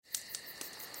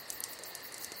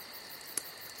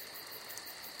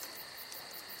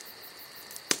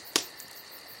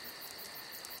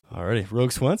Alrighty,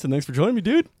 Roque Swenson, thanks for joining me,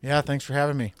 dude. Yeah, thanks for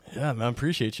having me. Yeah, man, I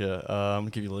appreciate you. I'm gonna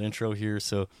give you a little intro here.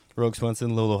 So, Roque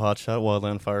Swenson, Lolo Hotshot,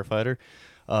 Wildland Firefighter,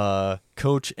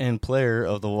 coach and player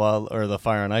of the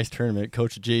Fire and Ice tournament,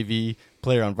 coach of JV,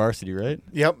 player on varsity, right?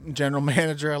 Yep, general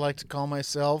manager. I like to call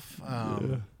myself.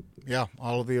 Yeah,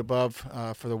 all of the above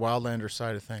for the Wildlander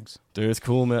side of things. Dude, it's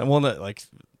cool, man. Well, like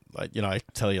I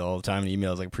tell you all the time in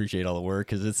emails, I appreciate all the work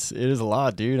because it is a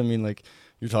lot, dude. I mean, like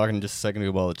you're talking just a second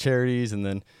ago about all the charities, and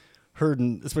then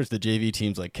herding, especially the JV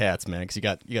teams like cats, man, because you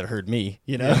got to herd me,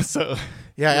 you know. Yeah. So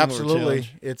yeah, absolutely.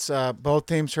 It's both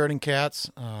teams herding cats.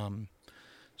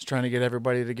 Just trying to get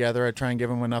everybody together. I try and give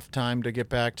them enough time to get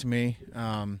back to me.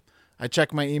 I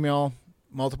check my email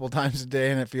multiple times a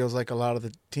day, and it feels like a lot of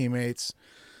the teammates,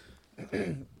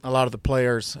 a lot of the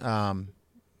players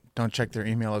don't check their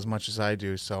email as much as I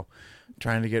do. So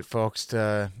trying to get folks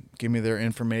to give me their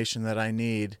information that I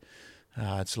need.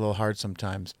 It's a little hard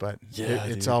sometimes, but yeah,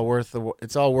 it's all worth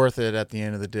it at the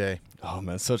end of the day. Oh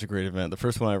man, it's such a great event. The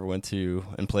first one I ever went to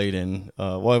and played in.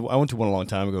 I went to one a long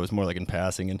time ago. It was more like in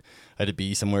passing, and I had to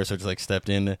be somewhere, so I just like stepped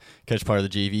in to catch part of the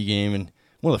JV game, and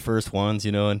one of the first ones,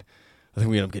 you know. And I think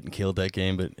we ended up getting killed that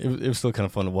game, but it was still kind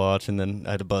of fun to watch. And then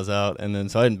I had to buzz out, and then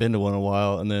so I hadn't been to one in a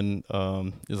while. And then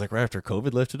it was like right after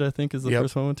COVID lifted, I think, is the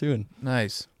first one I went to. And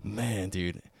nice, man,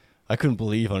 dude, I couldn't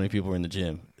believe how many people were in the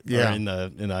gym. Yeah, in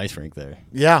the ice rink there.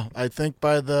 Yeah, I think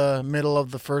by the middle of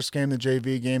the first game, the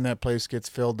JV game, that place gets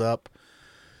filled up.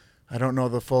 I don't know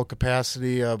the full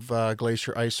capacity of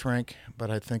Glacier Ice Rink,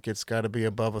 but I think it's got to be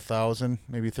above 1,000,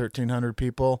 maybe 1,300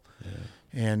 people. Yeah.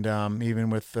 And even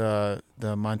with the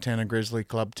Montana Grizzly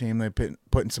Club team, they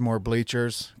put in some more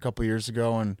bleachers a couple years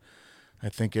ago, and I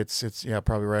think it's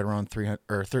probably right around 300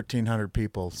 or 1,300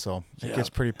 people. So it gets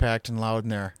pretty packed and loud in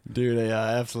there. Dude, yeah,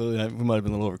 absolutely. We might have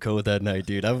been a little overcoat that night,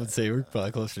 dude. I would say we're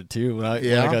probably closer to 2. When I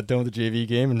got done with the JV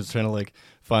game and was trying to like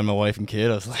find my wife and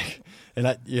kid, I was like, and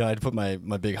I'd put my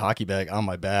big hockey bag on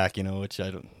my back, you know, which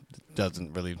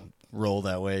doesn't really roll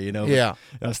that way, you know. Yeah.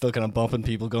 But I'm still kind of bumping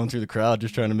people going through the crowd,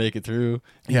 just trying to make it through.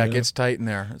 Yeah, it gets tight in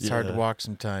there. It's hard to walk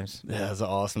sometimes. Yeah, it's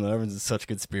awesome. Everyone's in such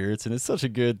good spirits, and it's such a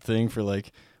good thing for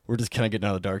like. We're just kind of getting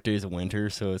out of the dark days of winter,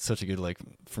 so it's such a good, like,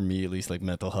 for me at least, like,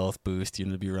 mental health boost, you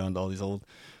know, to be around all these old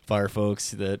fire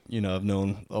folks that, you know, I've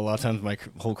known a lot of times my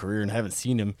whole career and haven't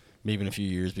seen them maybe in a few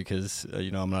years because,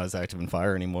 you know, I'm not as active in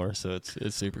fire anymore, so it's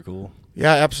super cool.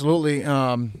 Yeah, absolutely.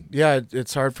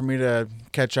 It's hard for me to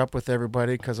catch up with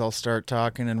everybody because I'll start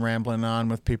talking and rambling on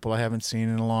with people I haven't seen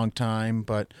in a long time,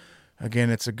 but again,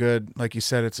 it's a good, like you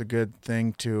said, it's a good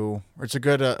thing it's a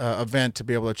good event to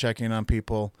be able to check in on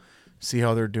people, see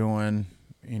how they're doing,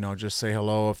 you know, just say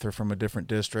hello if they're from a different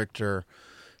district or,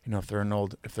 you know, if they're in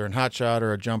Hotshot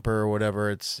or a jumper or whatever.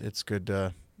 It's good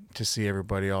to see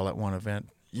everybody all at one event.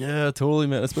 Yeah, totally,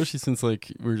 man. Especially since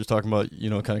like we were just talking about, you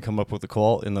know, kind of come up with the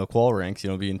qual ranks, you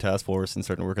know, being task force and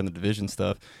starting to work on the division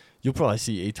stuff. You'll probably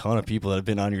see a ton of people that have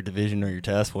been on your division or your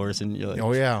task force, and you're like,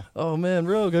 oh yeah, oh man,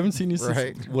 Rogue, I haven't seen you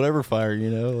since whatever fire,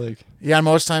 you know, like. Yeah, and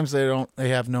most times they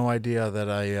have no idea that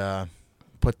I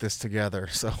put this together.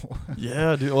 So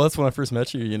yeah, dude. Well, that's when I first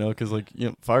met you, you know, because like, you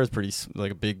know, fire's pretty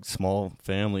like a big small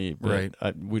family, but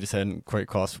right? We just hadn't quite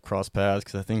crossed paths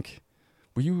because I think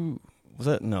during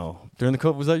the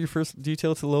COVID, was that your first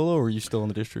detail to Lolo, or were you still in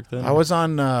the district then? I was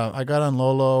on. I got on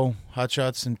Lolo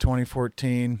Hotshots in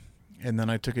 2014, and then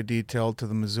I took a detail to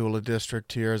the Missoula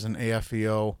district here as an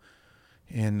AFEO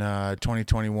in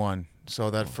 2021. So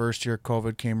that first year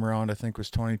COVID came around, I think was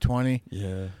 2020.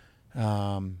 Yeah.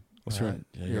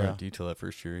 You were on detail that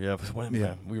first year. Yeah,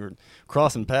 we were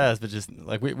crossing paths, but just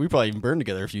like we probably even burned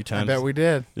together a few times. I bet we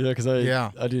did. Yeah, because I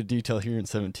did a detail here in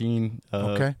 17.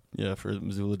 Okay. Yeah, for the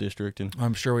Missoula district, and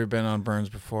I'm sure we've been on burns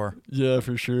before. Yeah,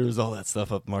 for sure. There's all that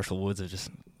stuff up Marshall Woods. It's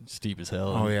just steep as hell.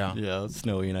 Oh yeah. Yeah, it's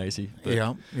snowy and icy. But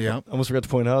yeah. I almost forgot to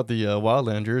point out the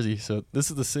Wildland jersey. So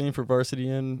this is the same for varsity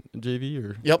and JV,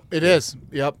 or? Yep, it is.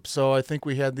 Yep. So I think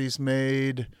we had these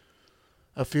made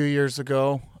a few years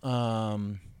ago.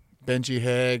 Benji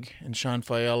Haig and Sean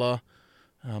Fiella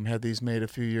had these made a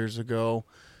few years ago.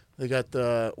 They got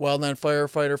the Wildland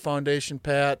Firefighter Foundation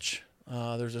patch.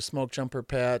 There's a smoke jumper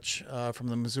patch from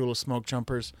the Missoula Smoke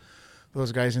Jumpers.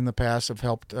 Those guys in the past have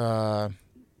helped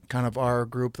kind of our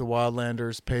group, the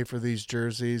Wildlanders, pay for these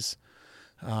jerseys.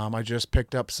 I just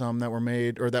picked up some that were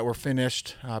made or that were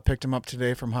finished. Picked them up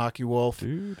today from Hockey Wolf.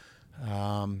 Dude.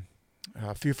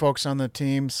 A few folks on the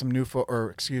team, some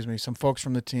folks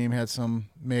from the team had some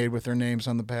made with their names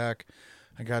on the back.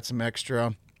 I got some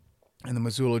extra. And the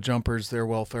Missoula Jumpers, their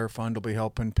welfare fund will be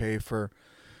helping pay for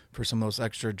some of those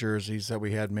extra jerseys that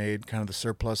we had made, kind of the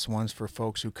surplus ones for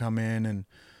folks who come in and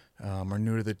are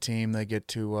new to the team, they'll get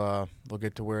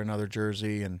to wear another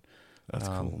jersey, and That's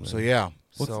cool, man. So yeah,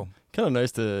 Well, so kind of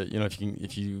nice to,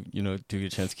 if you do get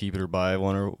a chance to keep it or buy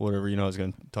one or whatever, I was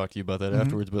going to talk to you about that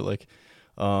afterwards, but like,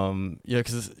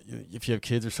 because if you have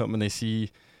kids or something and they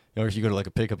see, or if you go to like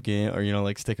a pickup game or,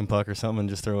 like stick and puck or something and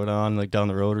just throw it on like down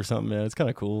the road or something, man, it's kind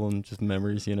of cool and just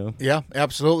memories, Yeah,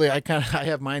 absolutely. I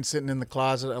have mine sitting in the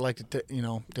closet. I like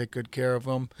to, take good care of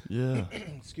them. Yeah.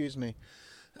 Excuse me.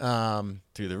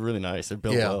 Dude, they're really nice. They're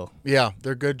built yeah. well. Yeah,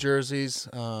 they're good jerseys.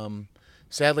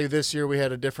 Sadly, this year we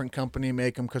had a different company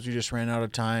make them because we just ran out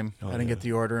of time. I didn't get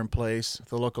the order in place.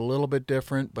 They'll look a little bit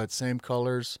different, but same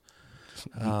colors.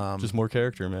 Just more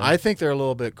character, man. I think they're a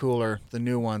little bit cooler, the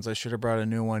new ones. I should have brought a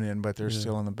new one in, but they're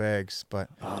still in the bags. But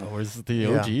where's the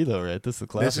OG though, right? This is the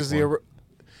classic. This is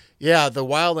the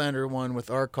Wildlander one with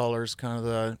our colors, kind of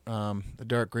the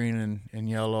dark green and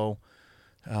yellow.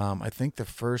 I think the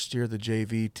first year the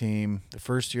JV team, the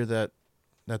first year that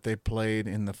they played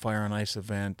in the Fire and Ice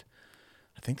event,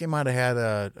 I think they might have had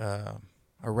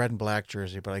a red and black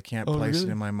jersey, but I can't place it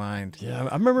in my mind. Yeah,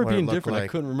 I remember it being different. Like. I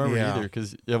couldn't remember either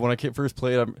because when I first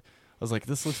played, I was like,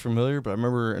 this looks familiar, but I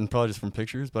remember, and probably just from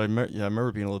pictures, but I remember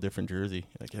it being a little different jersey.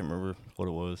 I can't remember what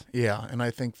it was. Yeah, and I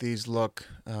think these look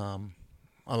a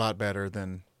lot better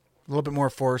than a little bit more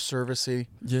Forest Servicey.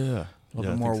 Yeah. A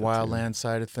little bit more wildland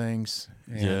side of things.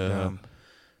 And,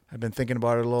 I've been thinking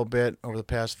about it a little bit over the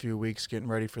past few weeks, getting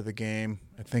ready for the game.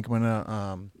 I think I'm going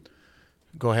to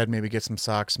go ahead and maybe get some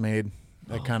socks made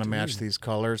that kind of match these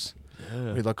colors.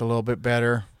 Yeah. We look a little bit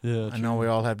better. Yeah, I know we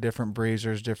all have different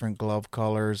breezers, different glove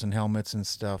colors and helmets and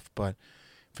stuff, but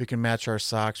if we can match our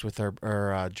socks with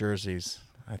our jerseys,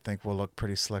 I think we'll look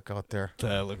pretty slick out there.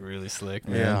 That look really slick,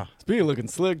 man. Yeah. Speaking of looking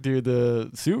slick, dude,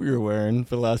 the suit you're wearing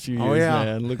for the last few years,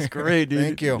 man, looks great, dude.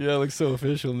 Thank you. Yeah, it looks so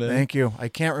official, man. Thank you. I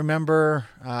can't remember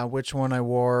which one I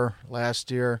wore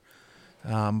last year.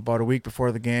 About a week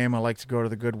before the game, I like to go to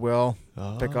the Goodwill,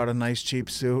 pick out a nice cheap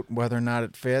suit, whether or not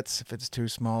it fits. If it's too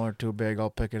small or too big,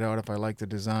 I'll pick it out if I like the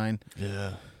design.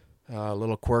 Yeah. A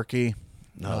little quirky.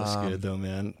 No, that's good though,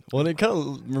 man. Well, it kind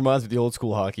of reminds me of the old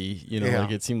school hockey.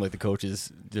 Like it seemed like the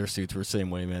coaches, their suits were the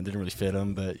same way, man. Didn't really fit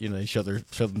them, but they shoved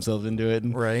themselves into it,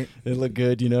 and right. It looked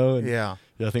good, And, yeah.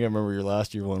 I think I remember your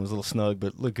last year one was a little snug,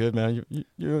 but looked good, man.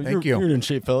 Thank you. You're in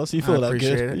shape, fellas. You fill it out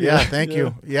good. It. Yeah, thank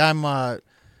you. Yeah, I'm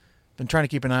been trying to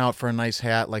keep an eye out for a nice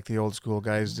hat like the old school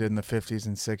guys did in the 50s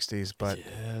and 60s. But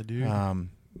yeah, dude.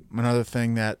 Another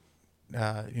thing that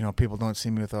people don't see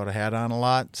me without a hat on a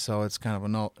lot, so it's kind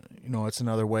of it's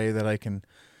another way that I can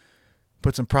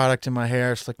put some product in my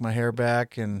hair, slick my hair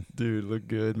back, and dude, look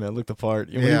good, man. Look the part.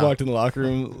 When you walked in the locker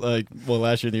room,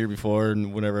 last year and the year before,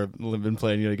 and whenever I've been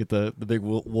playing, get the big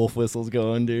wolf whistles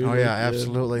going, dude. Oh yeah,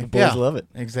 absolutely. The boys love it.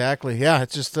 Exactly. Yeah,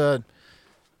 it's just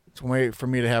it's a way for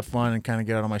me to have fun and kind of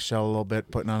get out of my shell a little bit,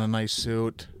 putting on a nice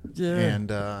suit. Yeah. And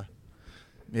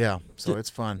so it's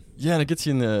fun. Yeah, and it gets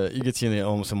you in the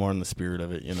almost more in the spirit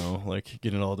of it, like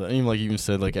getting all done. Even like you even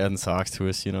said, like adding socks to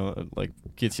us, like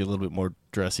gets you a little bit more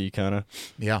dressy, kind of.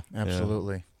 Yeah,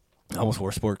 absolutely. Yeah. I almost wore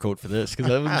a sport coat for this because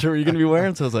I wasn't sure what you're gonna be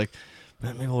wearing, so I was like,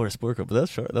 man, maybe I'll wear a sport coat. But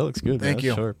that's sharp. That looks good. Thank man.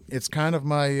 you. Sharp. It's kind of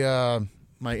my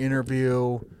my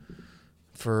interview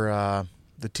for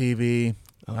the TV.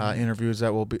 Interviews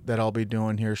that I'll be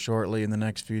doing here shortly in the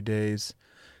next few days.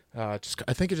 I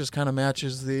think it just kind of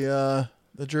matches the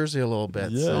jersey a little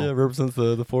bit. Yeah, represents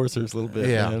the Foresters a little bit.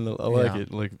 Yeah, man. I like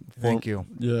it. Like, thank you.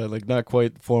 Yeah, like not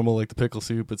quite formal like the pickle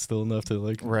suit, but still enough to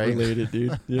relate it,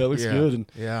 dude. Yeah, it looks good.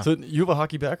 And so you have a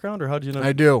hockey background, or how did you know?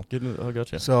 I do. Oh,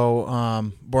 gotcha.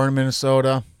 So, born in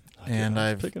Minnesota, and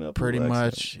I've pretty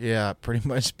much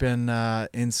been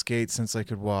in skates since I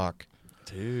could walk.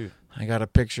 Dude. I got a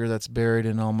picture that's buried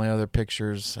in all my other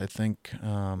pictures. I think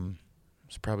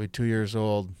it's probably 2 years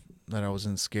old that I was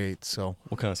in skates. So,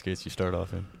 what kind of skates did you start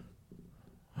off in?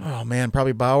 Oh man,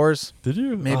 probably Bowers. Did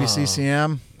you? Maybe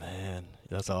CCM. Man,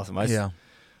 that's awesome.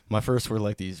 My first were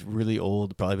like these really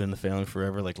old, probably been in the family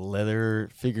forever, like leather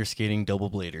figure skating double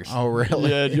bladers. Oh really?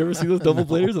 Yeah. Did you ever see those double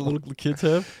bladers that little kids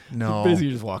have? No. So basically,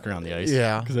 you just walk around the ice.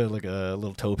 Yeah. Because they had like a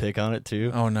little toe pick on it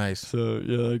too. Oh, nice. So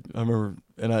yeah, I remember,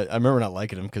 and I remember not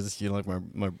liking them because like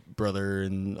my brother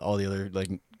and all the other like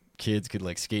kids could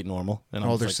like skate normal, and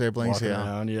older siblings,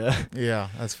 around, yeah,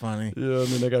 that's funny. Yeah, and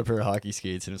then I got a pair of hockey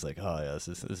skates, and it's like, oh yeah, this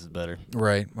is better.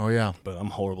 Right. Oh yeah. But I'm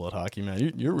horrible at hockey,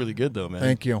 man. You're really good though, man.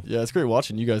 Thank you. Yeah, it's great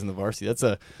watching you guys in the varsity. That's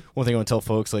one thing I want to tell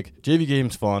folks. Like JV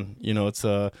game's fun. It's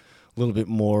a little bit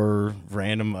more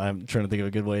random. I'm trying to think of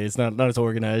a good way. It's not as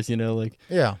organized. The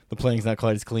playing's not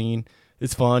quite as clean.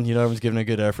 it's fun. You know, everyone's giving a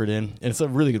good effort in, and it's a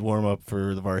really good warm up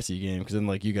for the varsity game because then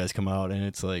like you guys come out and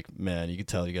it's like, man, you can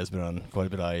tell you guys been on quite a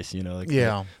bit of ice. You know, like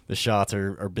the shots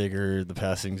are bigger, the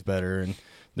passing's better, and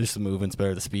there's the movement's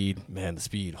better, the speed. Man, the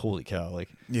speed, holy cow! Like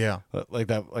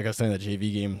that. Like I was saying, that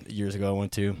JV game years ago I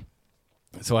went to,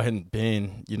 so I hadn't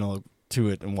been to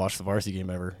it and watched the varsity game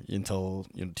ever until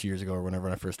 2 years ago or whenever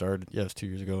I first started. Yeah, it was 2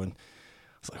 years ago, and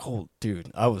it's like, oh, dude,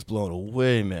 I was blown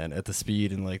away, man, at the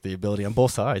speed and like the ability on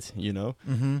both sides.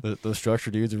 Those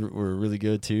structure dudes were really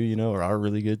good too, or are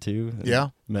really good too.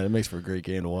 And, man, it makes for a great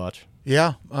game to watch.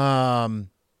 Yeah,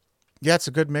 it's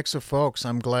a good mix of folks.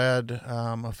 I'm glad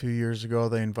a few years ago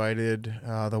they invited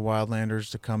the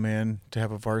Wildlanders to come in to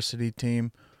have a varsity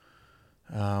team.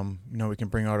 We can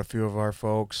bring out a few of our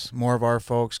folks, more of our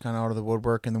folks, kind of out of the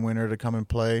woodwork in the winter to come and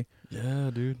play. Yeah,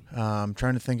 dude. I'm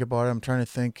trying to think about it. I'm trying to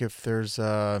think if there's,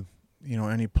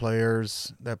 any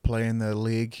players that play in the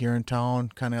league here in town,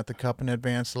 kind of at the cup and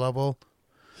advanced level.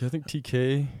 Yeah, I think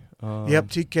TK. Yep,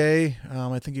 TK.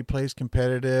 I think he plays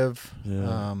competitive.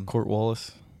 Yeah. Court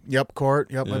Wallace. Yep,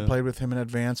 Court. Yep, Yeah. I played with him in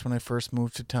advance when I first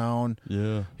moved to town.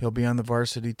 Yeah. He'll be on the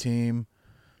varsity team.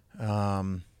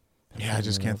 I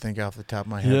just can't think off the top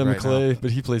of my head right McClay, now.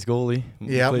 but he plays goalie.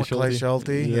 McClay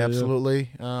Schulte. Yeah,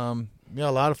 absolutely. A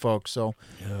lot of folks. So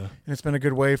and it's been a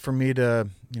good way for me to,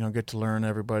 get to learn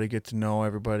everybody, get to know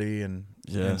everybody and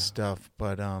stuff.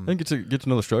 But and get to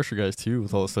know the structure guys too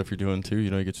with all the stuff you're doing too.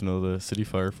 You get to know the city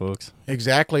fire folks.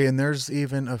 Exactly. And there's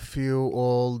even a few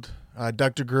old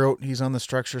Doug DeGroot, he's on the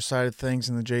structure side of things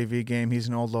in the JV game. He's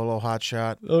an old Lolo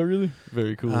Hotshot. Oh, really?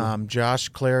 Very cool. Josh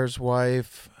Clare's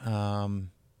wife,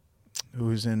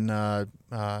 who's in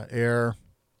Air.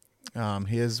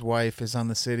 His wife is on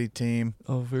the city team.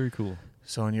 Oh, very cool.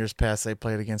 So in years past, they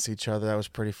played against each other. That was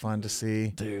pretty fun to see.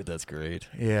 Dude, that's great.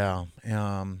 Yeah.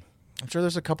 I'm sure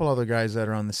there's a couple other guys that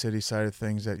are on the city side of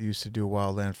things that used to do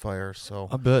Wildland Fire. So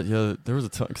I bet, yeah, there was a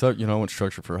ton. Because I went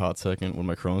structure for a hot second when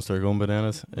my Crohn's started going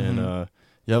bananas. And, I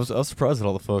was surprised at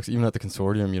all the folks, even at the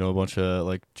consortium, a bunch of,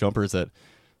 like, jumpers that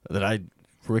I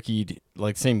rookied,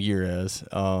 like, same year as,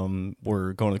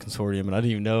 were going to the consortium. And I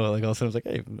didn't even know, like, all of a sudden I was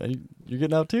like, hey, you're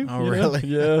getting out too? Oh, really?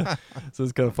 Yeah. So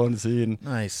it's kind of fun to see. And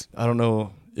nice. I don't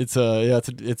know. It's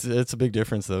a big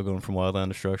difference though going from wildland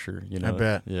to structure. I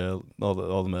bet. Yeah,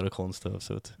 all the medical and stuff.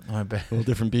 So it's I bet. a little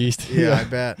different beast. Yeah, I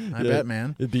bet. I bet,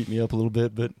 man. It beat me up a little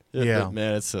bit, but but,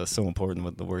 man, it's so important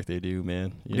with the work they do,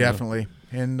 man. Definitely.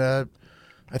 And I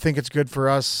think it's good for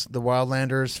us, the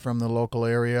Wildlanders from the local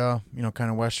area,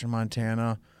 kind of Western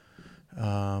Montana,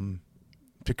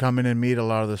 to come in and meet a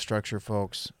lot of the structure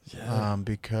folks. Yeah.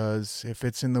 Because if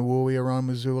it's in the WUI around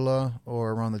Missoula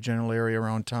or around the general area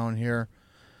around town here,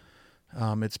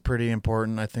 it's pretty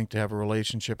important, I think, to have a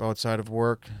relationship outside of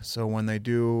work. So when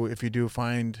if you do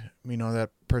find, that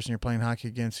person you're playing hockey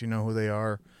against, you know who they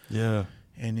are. Yeah.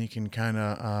 And you can kind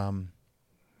of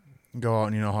go out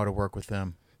and you know how to work with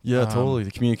them. Yeah, totally.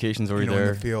 The communication's already there.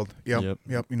 In the field. Yep.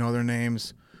 You know their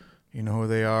names. You know who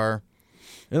they are.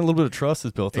 And a little bit of trust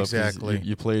is built up. Exactly.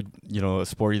 You played, a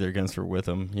sport either against or with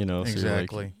them, So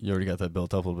exactly. you already got that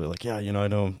built up a little bit. Like, I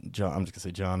know John. I'm just gonna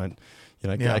say John.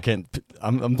 I can't.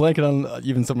 I'm blanking on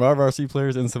even some of our varsity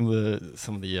players and some of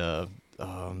the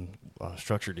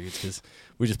structure dudes because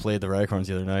we just played the Rackhorns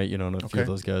the other night. And a few of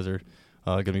those guys are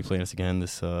going to be playing us again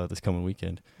this coming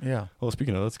weekend. Yeah. Well,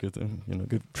 speaking of, that's good.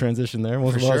 Good transition there.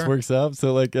 Most For of us sure. works out.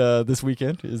 So this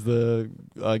weekend is the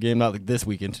game. Not like this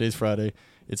weekend. Today's Friday.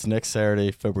 It's next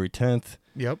Saturday, February 10th.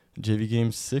 Yep. JV game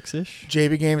 6-ish.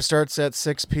 JV game starts at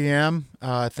 6 p.m.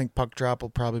 I think puck drop will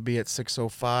probably be at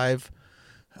 6:05.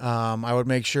 I would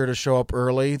make sure to show up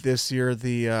early. This year,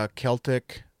 the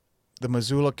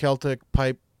Missoula Celtic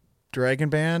Pipe Dragon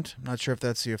Band. I'm not sure if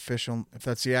that's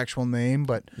the actual name,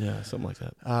 but yeah, something like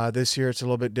that. This year it's a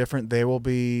little bit different. They will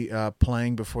be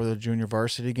playing before the junior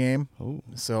varsity game. Oh.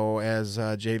 So as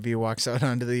JV walks out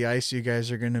onto the ice, you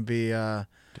guys are going to be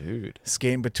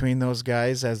skating between those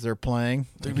guys as they're playing.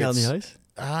 They're on the ice?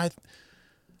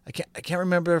 I can't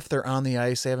remember if they're on the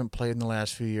ice. They haven't played in the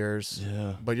last few years.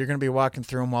 Yeah. But you're going to be walking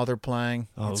through them while they're playing.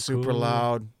 Oh, it's super cool.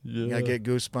 loud. Yeah. I get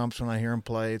goosebumps when I hear them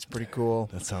play. It's pretty cool.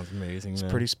 That sounds amazing, It's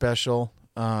man. pretty special.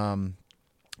 They're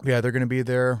going to be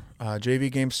there. JV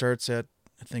game starts at,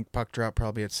 I think, puck drop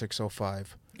probably at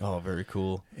 6:05. Oh, very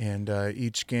cool. And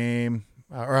each game,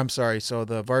 so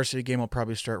the varsity game will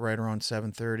probably start right around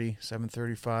 7:30,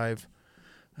 7:35.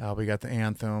 We got the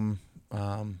anthem,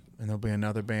 and there'll be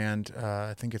another band.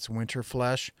 I think it's Winter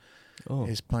Flesh. Oh.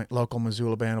 His local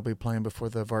Missoula band will be playing before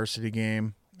the varsity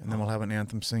game, and then we'll have an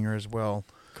anthem singer as well.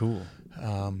 Cool.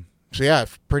 So yeah,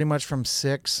 pretty much from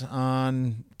 6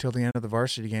 on till the end of the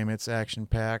varsity game, it's action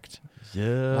packed.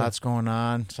 Yeah, Lots going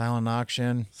on. Silent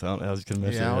auction. I was gonna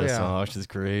mention Yeah, Silent auction is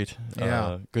great.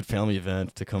 Yeah, good family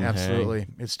event to come absolutely.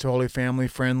 hang. It's totally family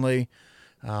friendly.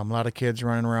 A lot of kids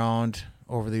running around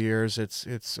over the years.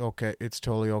 It's okay. It's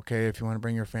totally okay if you want to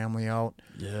bring your family out.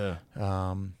 Yeah.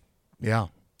 Yeah.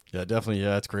 Yeah, definitely.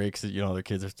 Yeah, it's great because the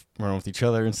kids are running with each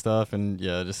other and stuff, and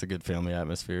yeah, just a good family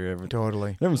atmosphere.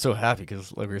 Totally. Everyone's so happy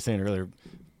because, like we were saying earlier,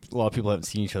 a lot of people haven't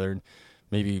seen each other in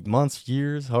maybe months,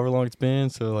 years, however long it's been.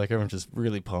 So like everyone's just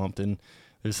really pumped, and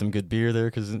there's some good beer there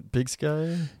because Big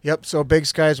Sky. Yep. So Big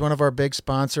Sky is one of our big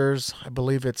sponsors. I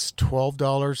believe it's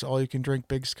 $12 all you can drink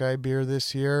Big Sky beer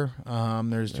this year.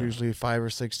 There's usually 5 or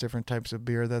 6 different types of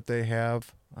beer that they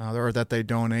have or that they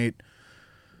donate.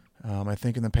 I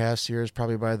think in the past years,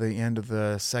 probably by the end of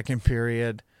the second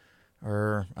period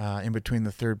or in between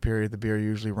the third period, the beer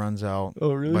usually runs out.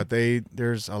 Oh, really? But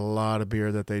there's a lot of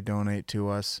beer that they donate to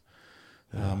us.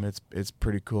 It's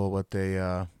pretty cool what they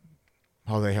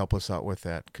how they help us out with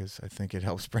that because I think it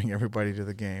helps bring everybody to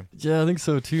the game. Yeah, I think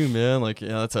so too, man. Like,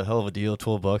 yeah, that's a hell of a deal.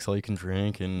 $12 all you can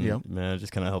drink, and man, it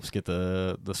just kind of helps get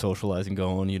the socializing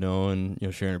going,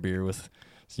 and sharing a beer with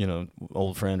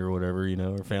old friend or whatever,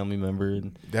 or family member.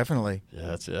 And definitely.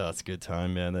 Yeah, it's a good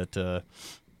time, man. That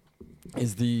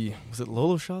was it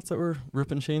Lolo Shots that were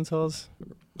ripping chainsaws?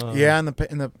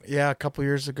 A couple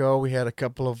years ago we had a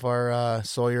couple of our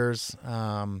Sawyers.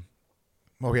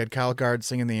 We had Kyle Gard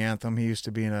singing the anthem. He used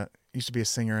to be a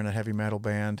singer in a heavy metal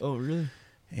band. Oh, really?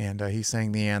 And he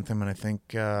sang the anthem, and I think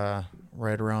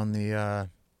right around the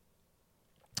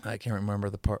I can't remember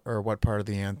the part or what part of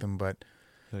the anthem, but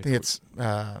I think it's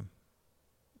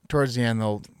towards the end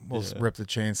we'll rip the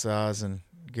chainsaws and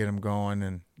get them going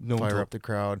and fire up the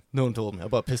crowd. No one told me. I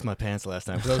about pissed my pants last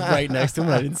time because I was right next to him.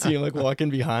 And I didn't see him walking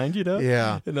behind,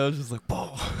 Yeah. And I was just like,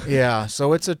 "Whoa." Yeah.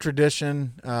 So it's a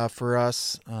tradition for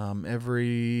us.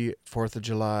 Every 4th of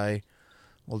July,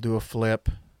 we'll do a flip,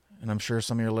 and I'm sure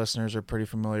some of your listeners are pretty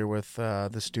familiar with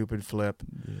the stupid flip.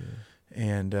 Yeah.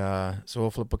 And so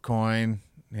we'll flip a coin.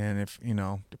 And if,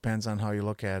 depends on how you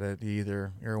look at it,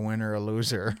 either you're a winner or a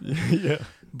loser. Yeah.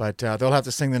 But they'll have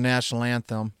to sing the national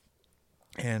anthem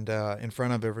and in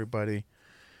front of everybody.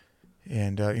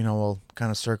 And, we'll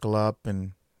kind of circle up,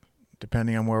 and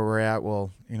depending on where we're at,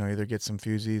 we'll, either get some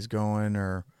fusees going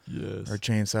or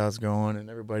chainsaws going, and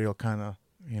everybody will kind of,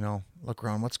 look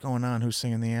around, what's going on, who's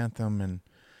singing the anthem, and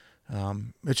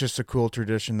it's just a cool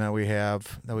tradition that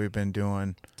we've been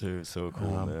doing. Dude, so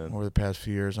cool, man. Over the past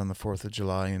few years on the 4th of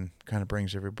July, and kind of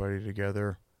brings everybody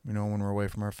together, when we're away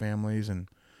from our families and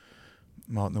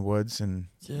out in the woods and,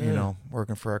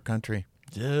 working for our country.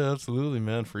 Yeah, absolutely,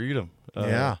 man. Freedom.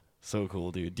 Yeah. So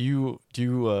cool, dude. Do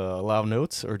you allow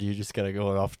notes, or do you just got to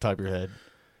go off the top of your head?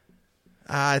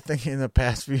 I think in the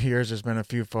past few years, there's been a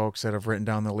few folks that have written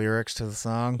down the lyrics to the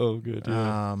song. Oh, good.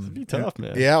 Yeah. It'd be tough,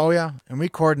 man. Yeah. Oh, yeah. And we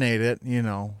coordinate it.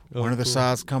 One of the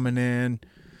saws coming in.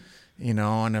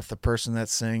 And if the person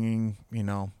that's singing,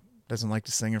 doesn't like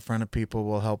to sing in front of people,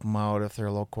 we'll help them out if they're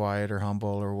a little quiet or humble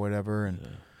or whatever. And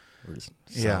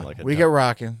we get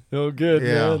rocking. Oh, good,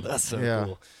 man. That's so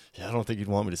cool. Yeah, I don't think you'd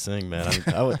want me to sing, man.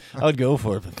 I would go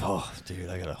for it, but dude,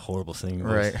 I got a horrible singing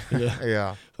voice. Right.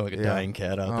 Yeah. I'm like a dying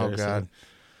cat out there. Oh God.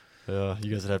 So,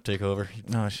 you guys would have to take over.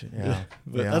 No shit. Yeah.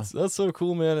 But that's so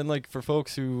cool, man. And for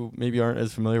folks who maybe aren't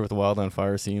as familiar with the wildland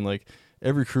fire scene,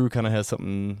 every crew kind of has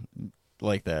something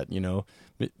like that,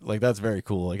 that's very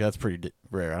cool. That's pretty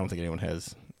rare. I don't think anyone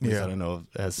has. I don't know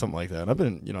has something like that. And I've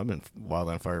been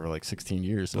wildland fire for 16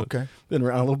 years. So been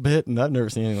around a little bit, and I've never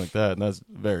seen anything like that. And that's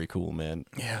very cool, man.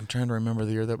 Yeah, I'm trying to remember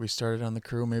the year that we started on the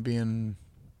crew. Maybe in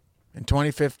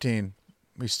 2015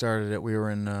 we started it. We were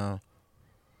in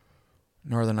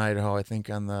northern Idaho, I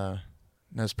think, on the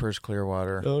Nez Perce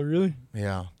Clearwater. Oh, really?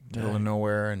 Yeah, middle of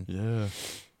nowhere, and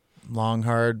long,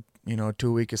 hard,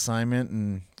 2-week assignment,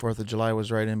 and 4th of July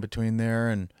was right in between there,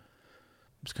 and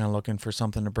just kind of looking for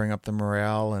something to bring up the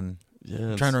morale, and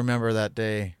trying to remember that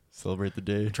day. Celebrate the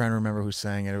day. Trying to remember who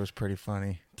sang it. It was pretty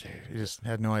funny. Dude. You just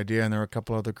had no idea, and there were a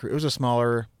couple other crew. It was a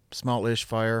small-ish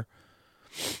fire,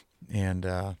 and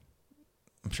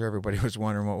I'm sure everybody was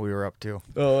wondering what we were up to.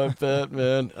 Oh, I bet,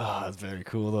 man. It's very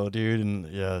cool, though, dude.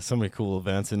 And, so many cool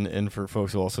events. And for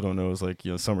folks who also don't know,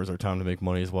 it's summer's our time to make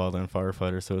money as wildland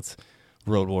firefighter, so it's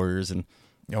road warriors. And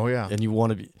oh, yeah. And you want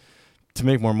to be to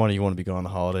make more money, you want to be gone on the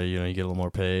holiday. You know, you get a little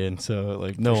more pay, and so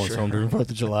like no one's home during 4th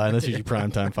of July, and that's usually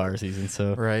prime time fire season.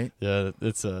 So Right. yeah,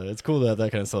 it's cool to have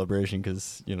that kind of celebration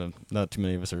because you know not too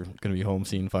many of us are going to be home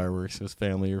seeing fireworks with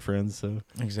family or friends. So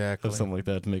Exactly. have something like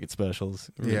that to make it special is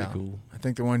really cool. I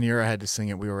think the one year I had to sing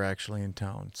it, we were actually in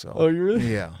town. So. Oh, you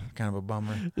really? Yeah, kind of a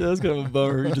bummer. Yeah, that's kind of a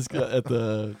bummer. You just got at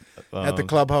the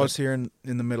clubhouse here in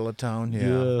the middle of town.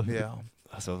 Yeah.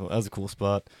 That was a cool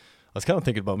spot. I was kind of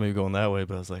thinking about maybe going that way,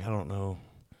 but I was like, I don't know.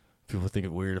 People would think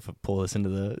it weird if I pull this into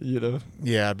that, you know?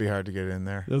 Yeah, it'd be hard to get in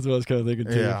there. That's what I was kind of thinking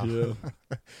too. Yeah. You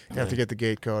have to get the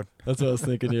gate code. That's what I was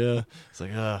thinking, yeah. It's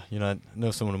like, you know, I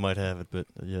know someone who might have it, but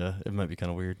yeah, it might be kind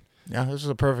of weird. Yeah, this is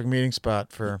a perfect meeting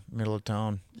spot for middle of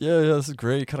town. Yeah, this is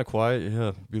great. Kind of quiet.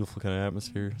 Yeah, beautiful kind of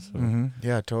atmosphere. So.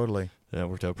 Yeah, totally. Yeah, it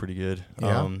worked out pretty good.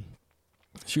 Yeah.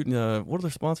 Shooting, what other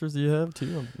sponsors do you have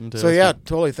too?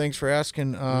 Totally. Thanks for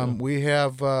asking. We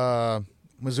have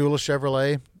Missoula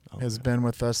Chevrolet has been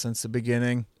with us since the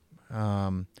beginning.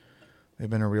 They've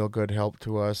been a real good help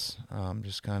to us.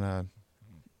 Just sponsoring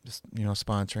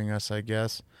us, I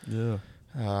guess.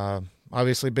 Yeah.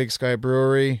 Obviously, Big Sky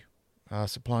Brewery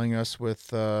supplying us with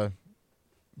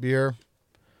beer.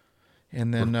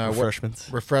 And then refreshments.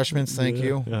 Refreshments, thank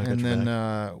you. Yeah, and then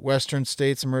Western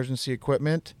States Emergency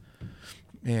Equipment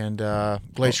and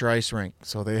Glacier Ice Rink.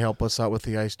 So they help us out with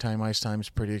the ice time. Ice time is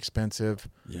pretty expensive.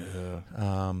 Yeah.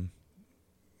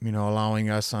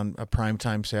 Allowing us on a prime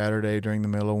time Saturday during the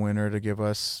middle of winter to give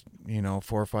us, 4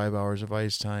 or 5 hours of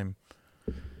ice time.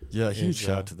 Yeah, huge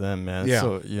shout out to them, man. Yeah.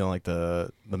 So, like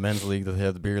the men's league that they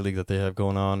have, the beer league that they have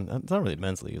going on. It's not really a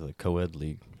men's league, it's like co-ed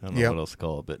league. I don't know what else to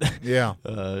call it, but yeah,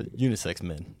 unisex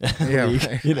men. Yeah, league,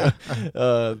 right.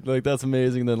 Like that's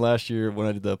amazing. Then last year when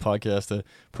I did the podcast to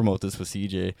promote this with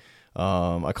CJ,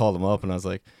 I called him up and I was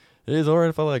like, "Hey, is it all right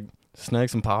if I like snag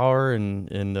some power and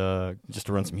just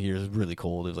to run some heaters?" It was really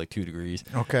cold. It was like 2 degrees.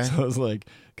 Okay. So I was like,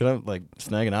 "Can I like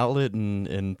snag an outlet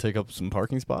and take up some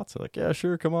parking spots?" They're like, "Yeah,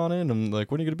 sure, come on in." I'm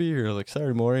like, "When are you gonna be here?" Like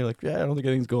Saturday morning. Like, "Yeah, I don't think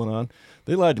anything's going on."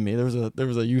 They lied to me. There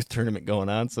was a youth tournament going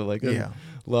on, so like a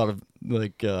lot of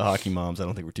like hockey moms I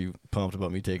don't think were too pumped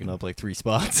about me taking up like 3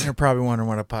 spots. They're probably wondering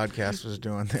what a podcast was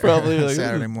doing there. Probably like,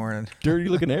 Saturday morning. Dirty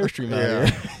looking Airstream out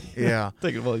here. Yeah.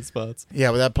 Taking up all these spots.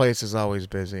 Yeah, but that place is always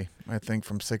busy. I think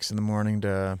from 6 in the morning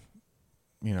to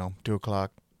 2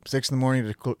 o'clock. 6 in the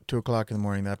morning to 2 o'clock in the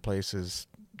morning, that place is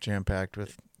jam packed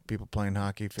with people playing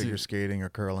hockey, figure skating, or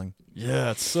curling.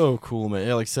 Yeah, it's so cool, man.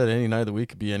 Yeah, like I said, any night of the week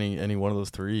could be any one of those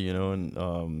 3, and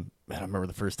man, I remember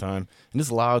the first time. And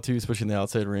it's loud too, especially in the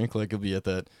outside rink. Like it'll be at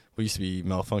that what used to be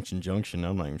Malfunction Junction.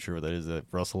 I'm not even sure what that is at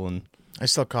Russell and I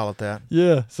still call it that.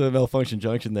 Yeah, so Malfunction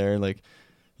Junction there, and like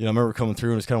I remember coming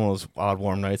through and it's kind of one of those odd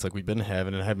warm nights like we've been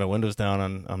having, and I had my windows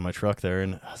down on my truck there,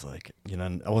 and I was like, I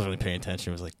wasn't really paying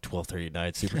attention. It was like 12:30 at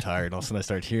night, super tired, and all of a sudden I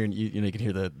started hearing you can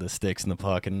hear the sticks and the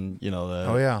puck and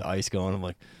the ice going. I'm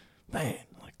like, man,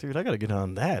 dude, I got to get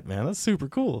on that, man. That's super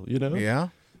cool, Yeah.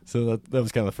 So that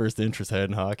was kind of the first interest I had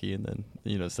in hockey, and then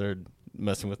started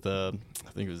messing with I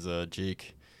think it was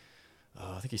Jake.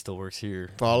 I think he still works here.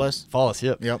 Fallis,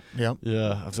 yep. Yep.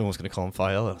 Yeah, I was almost going to call him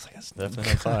Fiel. I was like, that's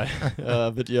definitely not Fi.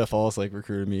 But yeah, Fallis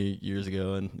recruited me years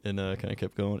ago and kind of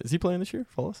kept going. Is he playing this year,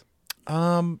 Fallis?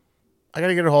 I got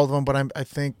to get a hold of him, but I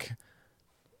think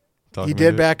he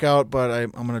did back out, but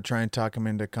I'm going to try and talk him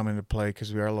into coming to play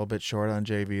because we are a little bit short on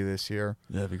JV this year.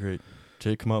 Yeah, that'd be great.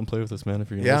 Jake, come out and play with us, man,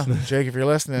 if you're listening. Yeah, Jake, if you're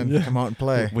listening, come out and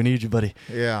play. We need you, buddy.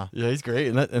 Yeah. Yeah, he's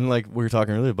great. And like we were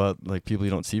talking earlier about like people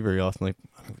you don't see very often. Like,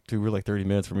 dude, we're like 30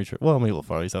 minutes from each other. Well, maybe a little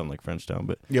far. He's out in like Frenchtown,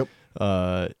 but yep.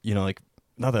 Like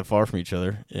not that far from each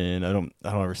other. And I don't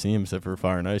ever see him except for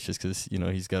Fire and Ice, just because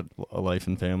he's got a life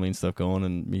and family and stuff going,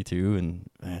 and me too. And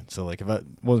man, so like if I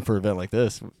wasn't for an event like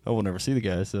this, I would never see the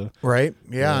guy. So right,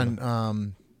 yeah. And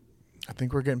I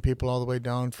think we're getting people all the way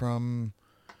down from.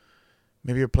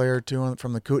 Maybe a player or 2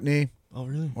 from the Kootenai. Oh,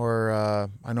 really? Or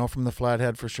I know from the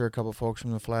Flathead for sure. A couple of folks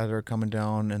from the Flathead are coming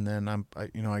down, and then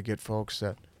I get folks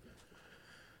that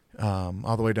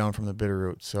all the way down from the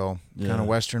Bitterroot. So kind of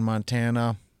western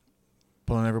Montana,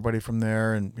 pulling everybody from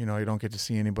there, and you don't get to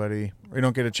see anybody, or you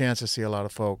don't get a chance to see a lot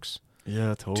of folks.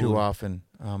 Yeah, totally. Too often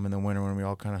in the winter when we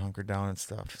all kind of hunker down and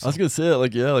stuff. So. I was gonna say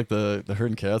like the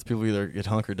herding cats, people either get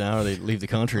hunkered down or they leave the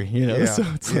country. Yeah. So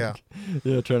it's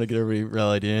trying to get everybody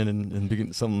rallied in and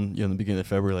begin something. In the beginning of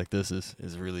February like this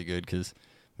is really good because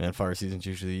man, fire season's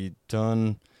usually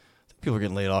done. I think people are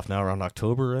getting laid off now around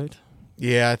October, right?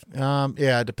 Yeah,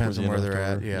 it depends on where they're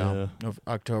at. Yeah.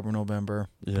 October, November,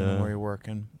 depending on where you're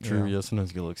working. True, yeah. Sometimes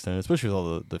it get a little extended, especially with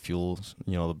all the fuels,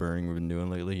 the burning we've been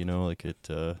doing lately. Like it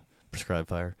prescribed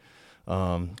fire,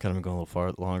 kind of been going a little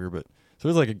far longer, but So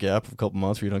there's like a gap of a couple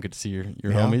months where you don't get to see your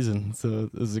homies, and so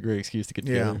this is a great excuse to get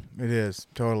together. Yeah, it is.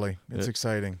 Totally. It's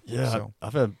exciting. Yeah, so.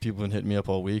 I've had people hitting me up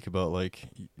all week about like,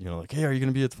 like, hey, are you going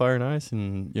to be at the Fire and Ice?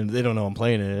 And they don't know I'm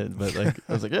playing it, but like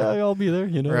I was like, yeah, I'll be there,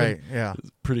 Right, yeah.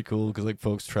 It's pretty cool because like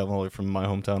folks travel all the way from my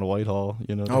hometown to Whitehall,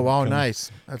 Oh, wow,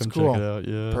 nice. That's cool. Check it out.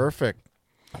 Yeah. Perfect.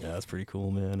 Yeah, that's pretty cool,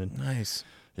 man. And nice.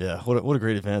 Yeah, what a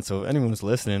great event. So anyone who's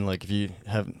listening, like if you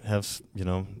have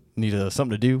need something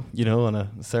to do, on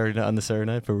the Saturday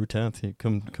night, February 10th,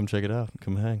 come check it out,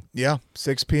 come hang. Yeah,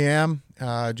 6 p.m.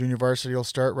 Junior varsity will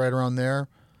start right around there.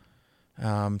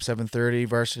 7:30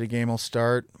 varsity game will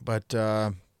start, but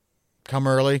come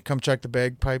early, come check the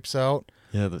bagpipes out.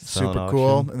 Yeah, the super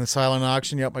cool. And the silent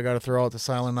auction. Yep, I got to throw out the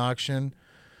silent auction.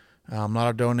 A lot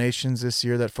of donations this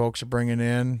year that folks are bringing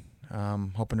in.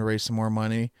 Hoping to raise some more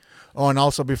money. Oh, and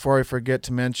also before I forget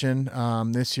to mention,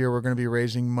 this year we're going to be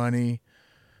raising money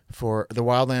for the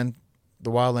Wildlanders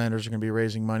are going to be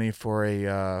raising money for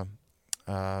a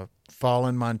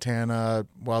fallen Montana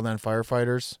Wildland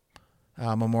Firefighters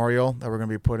memorial that we're going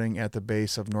to be putting at the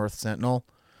base of North Sentinel.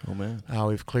 Oh man,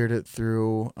 we've cleared it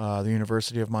through the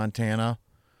University of Montana.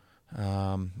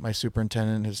 My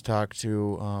superintendent has talked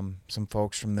to some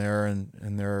folks from there,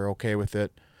 and they're okay with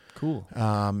it. Cool.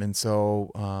 And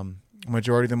so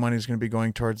majority of the money is going to be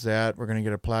going towards that. We're going to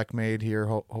get a plaque made here,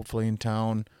 hopefully in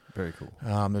town. Very cool.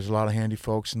 There's a lot of handy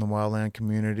folks in the wildland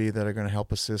community that are going to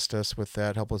help assist us with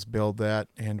that, help us build that.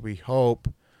 And we hope,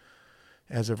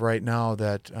 as of right now,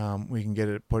 that we can get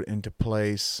it put into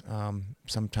place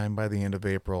sometime by the end of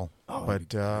April. Oh, but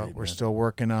great, we're still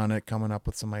working on it, coming up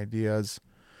with some ideas.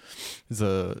 Is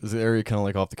the area kind of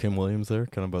like off the Kim Williams there,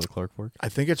 kind of by the Clark Fork? I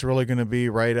think it's really going to be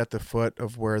right at the foot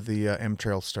of where the M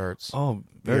Trail starts. Oh,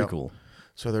 very cool.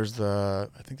 So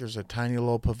I think there's a tiny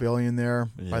little pavilion there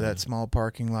by that small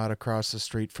parking lot across the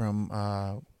street from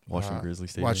Washington Grizzly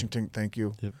Stadium. Washington, thank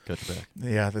you. Yep, got your back.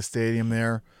 Yeah, the stadium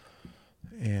there.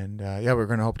 And we're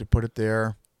going to hope to put it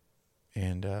there.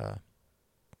 And and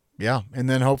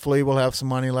then hopefully we'll have some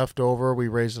money left over. We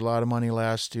raised a lot of money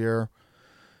last year.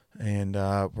 And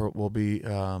we'll be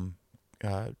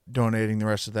donating the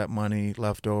rest of that money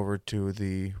left over to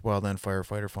the Wildland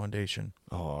Firefighter Foundation.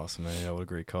 Oh, awesome, man. Yeah, what a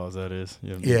great cause that is.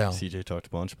 Yeah. CJ talked a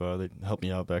bunch about it. They helped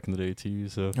me out back in the day, too.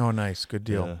 So. Oh, nice. Good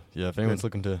deal. Yeah, if anyone's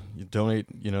looking to donate,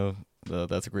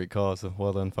 that's a great cause, the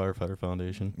Wildland Firefighter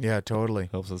Foundation. Yeah, totally.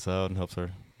 Helps us out and helps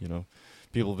our,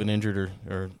 people who've been injured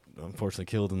or unfortunately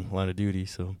killed in the line of duty,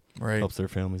 so helps their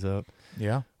families out.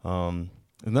 Yeah. And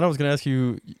then I was going to ask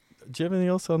you, do you have anything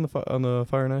else on the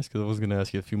Fire and Ice? Because I was going to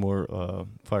ask you a few more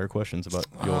fire questions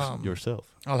about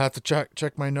yourself. I'll have to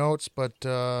check my notes, but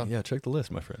yeah, check the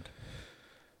list, my friend.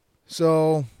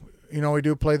 So, we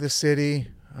do play the city.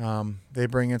 They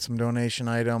bring in some donation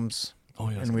items. Oh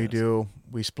yeah, and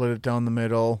we split it down the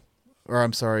middle. Or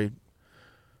I'm sorry,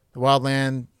 the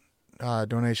Wildland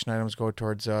donation items go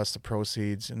towards us, the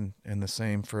proceeds, and the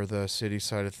same for the city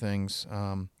side of things.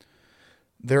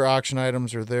 Their auction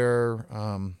items are there.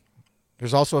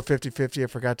 There's also a 50-50 I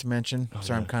forgot to mention.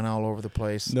 Sorry, I'm kind of all over the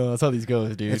place. No, that's how these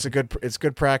go, dude. It's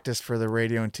good practice for the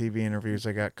radio and TV interviews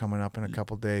I got coming up in a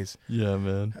couple days. Yeah,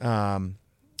 man.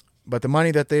 But the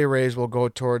money that they raise will go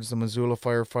towards the Missoula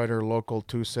Firefighter Local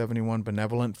 271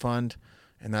 Benevolent Fund,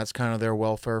 and that's kind of their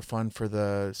welfare fund for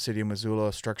the City of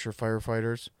Missoula structure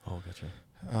firefighters. Oh, gotcha.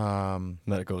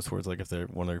 That goes towards like if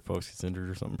one of their folks gets injured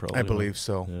or something, probably. I believe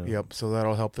so. Yeah. Yep. So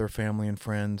that'll help their family and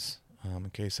friends in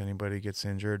case anybody gets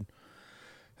injured.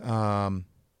 This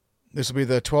will be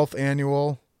the 12th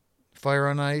annual Fire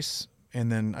on Ice,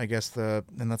 and then I guess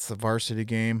that's the varsity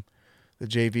game. The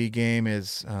JV game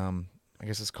is I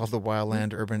guess it's called the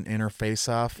Wildland Urban Interface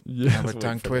Off. Yeah, kind of a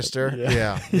tongue twister.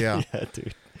 Yeah, yeah,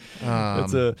 dude.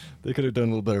 They could have done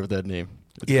a little better with that name.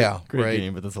 It's a great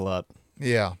game, but that's a lot.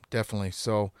 Yeah, definitely.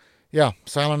 So, yeah,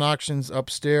 silent auctions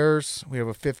upstairs. We have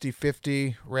a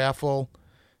 50-50 raffle,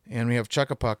 and we have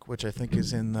Chuck-a-Puck, which I think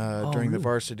is in during the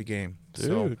varsity game. Dude.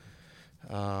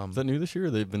 So, is that new this year? Or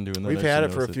they've been doing that. We've had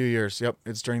it for a few years. Yep,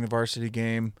 it's during the varsity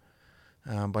game.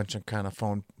 A bunch of kind of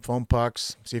foam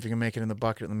pucks. See if you can make it in the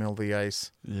bucket in the middle of the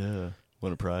ice. Yeah,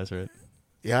 win a prize, right?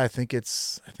 Yeah, I think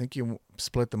you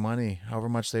split the money. However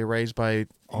much they raise by,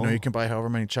 you can buy however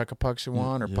many Chuck-a-Pucks you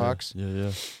want or pucks.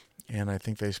 Yeah. And I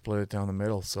think they split it down the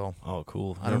middle. So. Oh,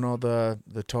 cool. I don't know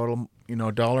the total,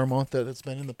 dollar amount that it's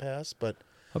been in the past, but.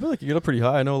 I feel like you get up pretty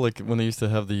high. I know, like when they used to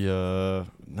have the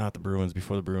not the Bruins,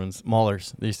 before the Bruins,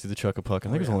 Maulers. They used to do the Chuck-a-Puck. I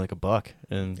think it was only like $1,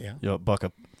 and $1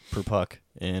 per puck,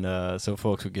 and so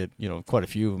folks would get quite a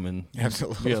few of them, and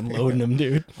Absolutely be unloading them,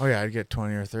 dude. Oh yeah, I'd get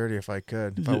 20 or 30 if I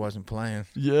could, if I wasn't playing.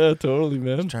 Yeah, totally,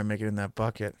 man. Just try and make it in that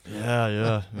bucket.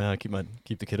 Yeah, man.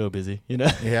 Keep the kiddo busy, you know.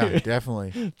 Yeah,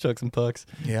 definitely. Chuck some pucks.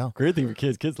 Yeah, great thing for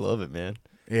kids. Kids love it, man.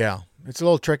 Yeah, it's a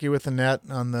little tricky with the net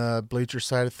on the bleacher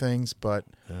side of things, but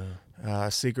Yeah.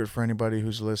 secret for anybody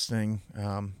who's listening,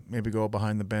 maybe go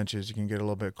behind the benches. You can get a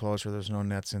little bit closer. There's no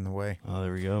nets in the way. Oh,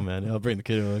 there we go, man. Yeah, I'll bring the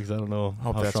kid in because I don't know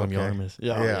Hope how that's strong your okay. arm is.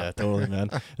 Yeah, Yeah. Totally, man.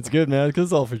 It's good, man, because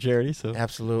it's all for charity, so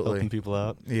Absolutely. helping people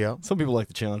out. Yeah. Some people like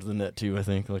to challenge the net, too, I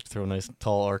think. They like to throw a nice,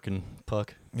 tall, arcing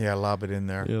puck. Yeah, lob it in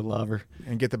there. Yeah, lobber.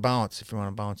 And get the bounce if you want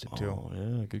to bounce it, too. Oh,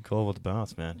 yeah, good call with the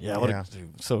bounce, man. Yeah, Yeah.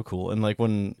 dude, so cool. And, like,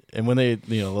 when they,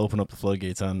 open up the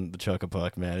floodgates on the Chuck a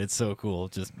Puck, man, it's so cool.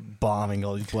 Just bombing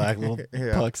all these black little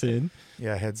Yeah. pucks in.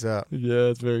 Yeah, heads up. Yeah,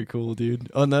 it's very cool, dude.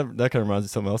 Oh, and that kind of reminds me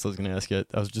of something else I was going to ask you.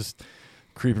 I was just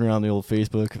creeping around the old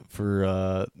Facebook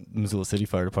for Missoula City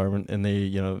Fire Department, and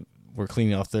they, were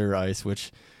cleaning off their ice,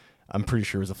 which I'm pretty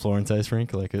sure was a Florence ice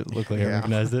rink. Like, it looked like I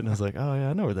recognized it, and I was like, oh, yeah,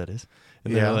 I know where that is.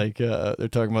 And they're like, they're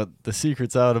talking about the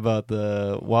secrets out about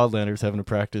the Wildlanders having a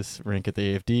practice rink at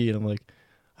the AFD, and I'm like,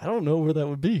 I don't know where that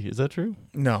would be. Is that true?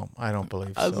 No, I don't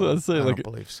believe so. I was going to say, I like,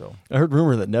 don't believe so. I heard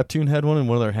rumor that Neptune had one in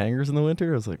one of their hangars in the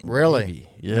winter. I was like, Really? maybe.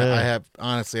 Yeah.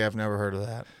 I've never heard of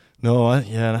that. No,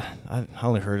 I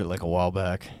only heard it like a while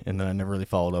back, and then I never really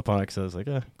followed up on it because I was like,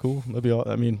 cool, that'd be all.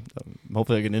 I mean,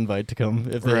 hopefully I get an invite to come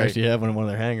if they actually have one in one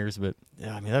of their hangars. But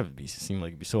yeah, I mean, that would seem like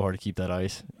it'd be so hard to keep that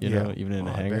ice, even in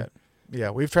a hangar. Yeah,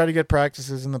 we've tried to get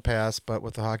practices in the past, but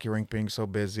with the hockey rink being so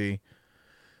busy,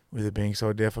 with it being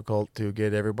so difficult to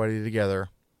get everybody together,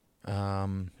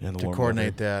 to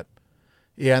coordinate that.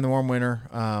 Yeah, in the warm winter,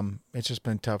 it's just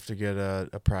been tough to get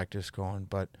a practice going.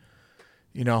 But,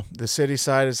 the city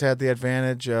side has had the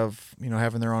advantage of,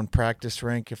 having their own practice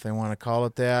rink, if they want to call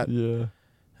it that. Yeah.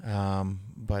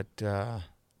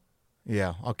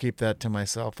 Yeah, I'll keep that to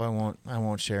myself. I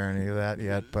won't share any of that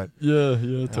yet. But yeah,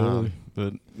 totally.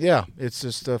 But yeah, it's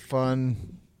just a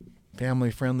fun,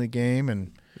 family-friendly game,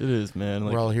 and it is, man.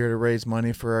 We're all here to raise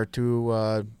money for our two,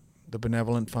 the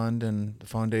Benevolent Fund and the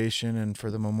Foundation, and for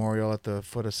the memorial at the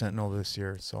foot of Sentinel this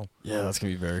year. So yeah, that's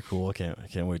gonna be very cool. I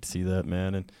can't wait to see that,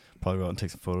 man, and probably go out and take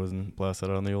some photos and blast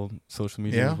that out on the old social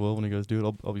media as well when you guys do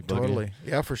it. I'll be bugging totally.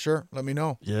 you. Yeah, for sure. Let me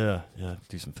know. Yeah,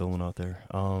 do some filming out there.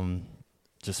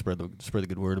 Just spread the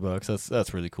good word about it, 'cause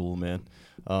that's really cool, man.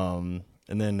 And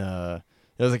then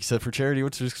like you said, for charity,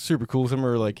 which is super cool. Some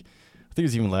are like, I think it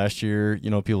was even last year.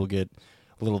 People get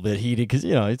a little bit heated because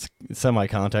it's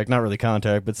semi-contact, not really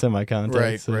contact, but semi-contact.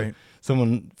 Right, so right.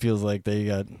 Someone feels like they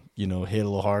got hit a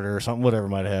little harder or something, whatever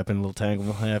might happen, a little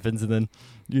tangle happens, and then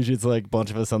usually it's like a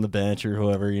bunch of us on the bench or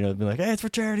whoever, be like, hey, it's for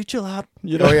charity, chill out.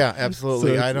 Oh yeah,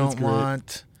 absolutely. So I don't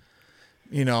want,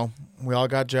 we all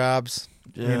got jobs.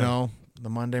 Yeah. The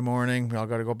Monday morning, we all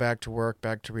got to go back to work,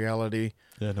 back to reality.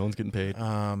 Yeah, no one's getting paid.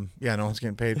 No one's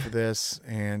getting paid for this,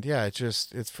 and yeah,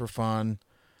 it's for fun.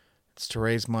 It's to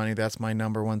raise money. That's my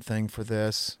number one thing for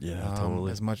this. Yeah,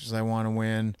 totally. As much as I want to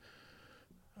win,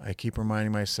 I keep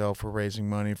reminding myself we're raising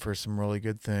money for some really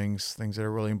good things that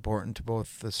are really important to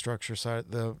both the structure side,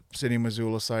 the City of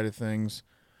Missoula side of things,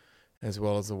 as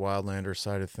well as the Wildlander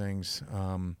side of things.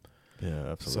 Yeah,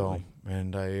 absolutely. So,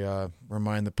 and I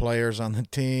remind the players on the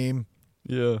team.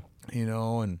 Yeah.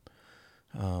 And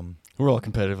we're all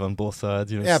competitive on both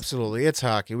sides. Absolutely. It's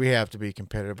hockey. We have to be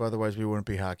competitive. Otherwise, we wouldn't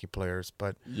be hockey players.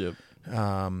 But yep.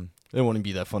 It wouldn't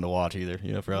be that fun to watch either,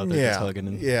 if we're out there just hugging.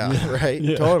 And, right.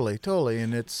 Yeah. Totally.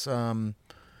 And it's,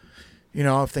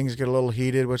 if things get a little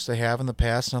heated, which they have in the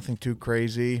past, nothing too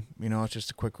crazy. It's just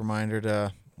a quick reminder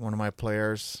to one of my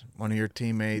players, one of your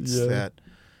teammates that,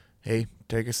 hey,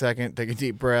 take a second, take a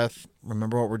deep breath,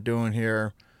 remember what we're doing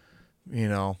here.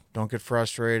 Don't get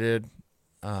frustrated.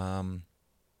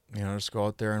 Just go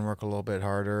out there and work a little bit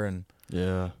harder and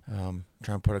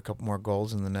try and put a couple more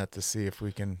goals in the net to see if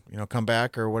we can, come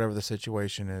back or whatever the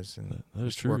situation is, and that is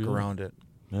just true, work around it.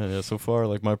 Yeah, so far,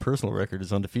 like, my personal record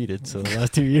is undefeated, so the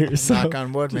last 2 years. Knock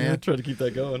on wood, man. Try to keep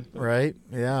that going. Right?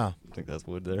 Yeah. I think that's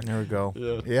wood there. There we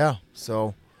go. Yeah.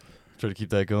 So try to keep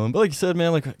that going. But like you said,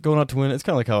 man, like, going out to win, it's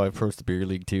kind of like how I approach the beer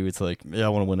league, too. It's like, I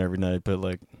want to win every night, but,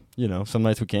 like, some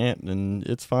nights we can't, and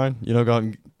it's fine. Go out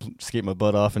and skate my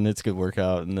butt off, and it's a good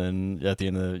workout. And then at the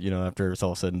end of the, after it's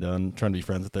all said and done, trying to be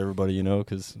friends with everybody,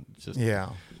 because it's just,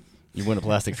 You win a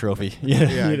plastic trophy.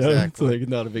 Yeah, exactly. It's like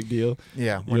not a big deal.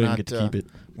 Yeah, You don't even get to keep it.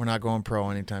 We're not going pro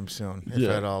anytime soon, if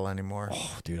at all anymore.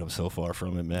 Oh, dude, I'm so far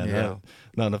from it, man. Yeah.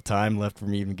 Not enough time left for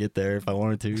me to even get there if I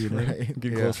wanted to. You know, Right.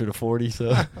 get closer to 40.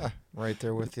 So right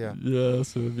there with you. yeah,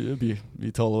 so it'd be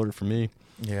a tall order for me.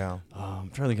 Yeah. I'm trying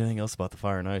to think of anything else about the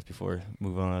Fire and Ice before I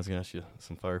move on. I was gonna ask you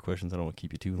some fire questions. I don't want to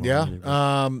keep you too long. Yeah. Either,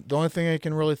 The only thing I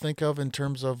can really think of in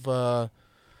terms of the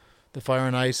Fire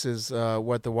and Ice is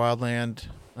what the Wildland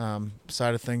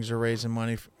side of things are raising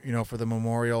money, for the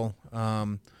memorial.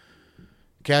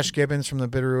 Cash Gibbons from the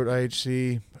Bitterroot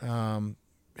IHC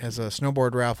has a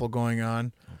snowboard raffle going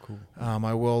on. Oh, cool.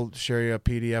 I will share you a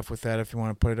PDF with that if you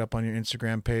want to put it up on your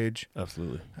Instagram page.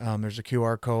 Absolutely. There's a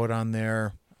QR code on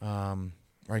there.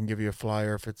 Or I can give you a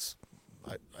flyer if it's.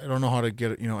 I don't know how to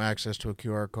get access to a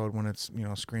QR code when it's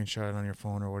screenshot on your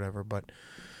phone or whatever. But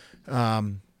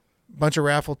bunch of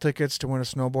raffle tickets to win a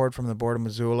snowboard from the Board of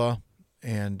Missoula,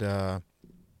 and I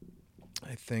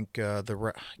think I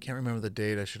can't remember the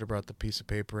date. I should have brought the piece of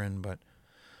paper in, but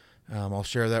I'll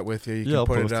share that with you. You can I'll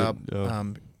put post it up. Yeah.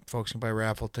 Folks can buy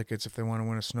raffle tickets if they want to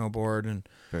win a snowboard, and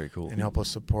very cool, and help us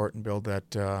support and build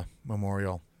that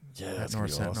memorial. Yeah, at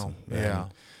North Sentinel. Awesome. Yeah.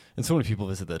 And so many people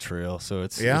visit that trail, so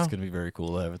it's going to be very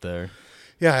cool to have it there.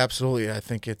 Yeah, absolutely. I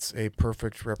think it's a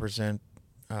perfect representation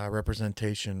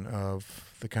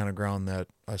of the kind of ground that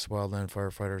us wildland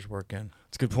firefighters work in.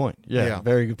 It's a good point. Yeah.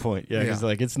 Very good point. Yeah, because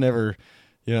it's never,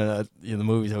 the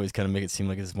movies always kind of make it seem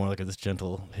like it's more like this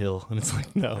gentle hill, and it's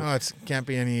like no. Oh, it can't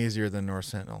be any easier than North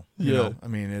Sentinel. I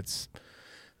mean, that's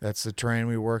the terrain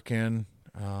we work in.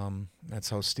 That's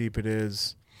how steep it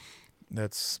is.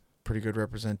 That's pretty good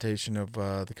representation of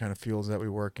the kind of fields that we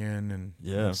work in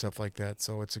and stuff like that.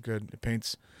 So it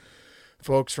paints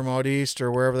folks from out east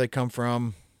or wherever they come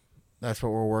from. That's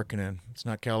what we're working in. It's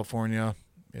not California.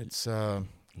 It's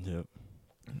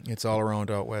it's all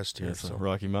around out west here. So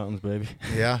Rocky Mountains, baby.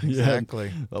 Yeah,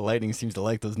 exactly. The lightning seems to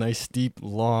like those nice steep,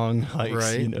 long hikes.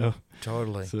 Right.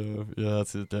 Totally. So yeah,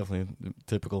 that's definitely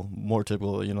more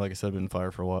typical. Like I said, I've been in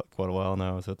fire for quite a while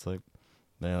now. So it's like,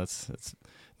 man, it's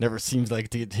never seems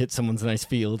like to hit someone's nice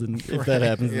field, and if that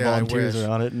happens, the volunteers are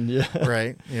on it, and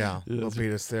right, they'll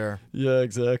beat us there. Yeah,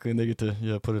 exactly, and they get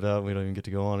to put it out. We don't even get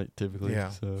to go on it typically. Yeah,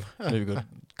 so maybe go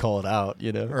call it out.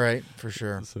 Right, for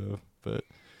sure. So, but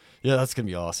yeah, that's gonna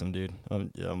be awesome, dude.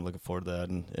 I'm looking forward to that,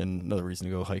 and another reason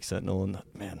to go hike Sentinel. And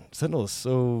man, Sentinel is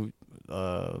so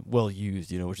well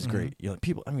used, which is great.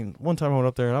 People. I mean, one time I went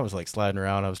up there and I was like sliding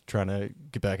around. I was trying to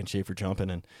get back in shape for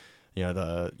jumping, and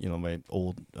my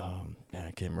old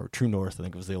I can't remember, True North, I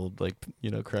think it was the old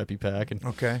crappy pack, and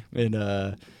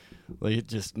it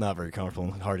just not very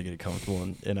comfortable and hard to get it comfortable,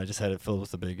 and I just had it filled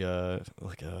with a big I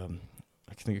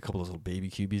think a couple of those little baby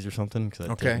cubies or something, because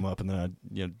I'd take them up and then I'd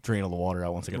drain all the water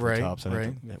out once I got to the top, so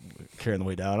I'd carrying the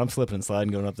way down. I'm slipping and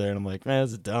sliding going up there, and I'm like, man,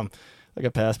 this is dumb. I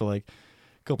got passed by like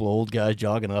a couple of old guys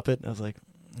jogging up it, and I was like,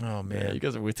 oh man, you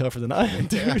guys are way tougher than I am,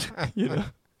 dude.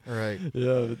 Right.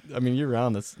 Yeah, I mean, year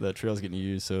round, that trail's getting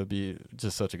used, so it'd be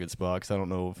just such a good spot, because I don't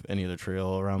know of any other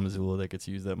trail around Missoula that gets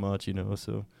used that much,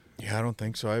 so. Yeah, I don't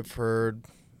think so. I've heard,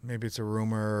 maybe it's a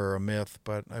rumor or a myth,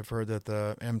 but I've heard that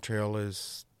the M Trail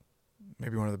is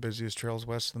maybe one of the busiest trails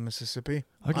west of the Mississippi.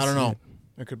 I don't know.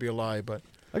 It could be a lie, but.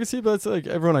 I can see it, but it's like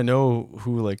everyone I know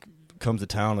who comes to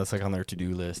town, that's on their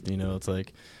to-do list, it's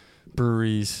like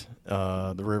breweries,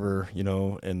 the river,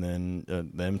 and then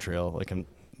the M Trail,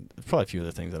 there's probably a few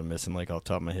other things that I'm missing, off the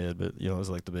top of my head, but it's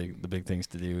like the big things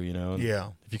to do, And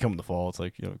if you come in the fall, it's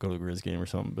like go to a Grizz game or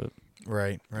something, but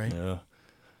right. Yeah.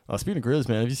 Speaking of Grizz,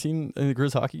 man, have you seen any of the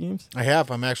Grizz hockey games? I have.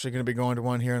 I'm actually going to be going to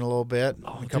one here in a little bit,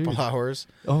 in a couple hours.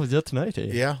 Oh, is that tonight? Eh?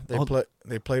 Yeah,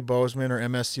 they play Bozeman or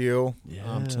MSU.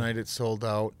 Yeah. Tonight it's sold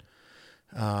out.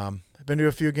 I've been to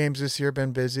a few games this year.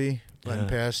 Been busy. But in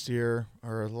past year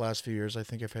or the last few years, I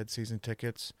think I've had season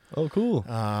tickets. Oh, cool.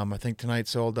 I think tonight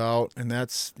sold out, and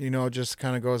that's just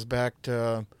kind of goes back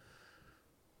to,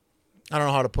 I don't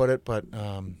know how to put it, but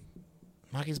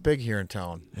hockey's big here in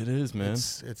town. It is, man.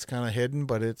 It's kind of hidden,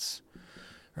 but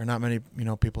or not many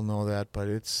people know that, but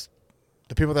it's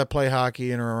the people that play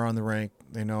hockey and are around the rink.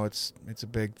 They know it's a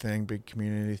big thing, big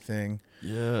community thing.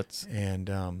 Yeah,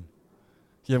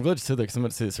 Yeah, I'm glad you said that, because I'm going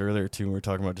to say this earlier, too, when we were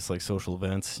talking about just, social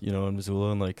events, in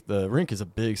Missoula. And, the rink is a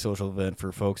big social event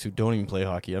for folks who don't even play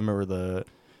hockey. I remember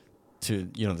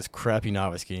this crappy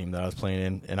novice game that I was playing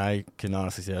in, and I can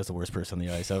honestly say I was the worst person on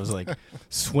the ice. I was,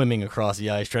 swimming across the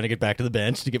ice, trying to get back to the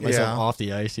bench to get myself off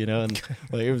the ice, and,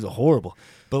 it was horrible.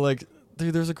 But,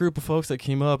 dude, there's a group of folks that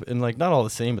came up, and, not all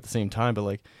the same at the same time,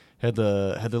 but, had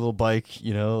the little bike,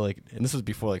 and this was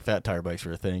before, fat tire bikes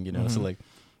were a thing, So,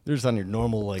 they're just on your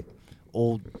normal,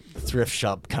 old thrift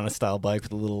shop kind of style bike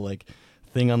with a little like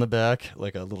thing on the back,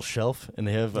 like a little shelf, and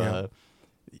they have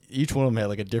each one of them had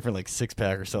like a different like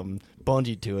 6-pack or something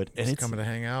bungeed to it, and it's coming to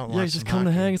hang out. Yeah, he's just coming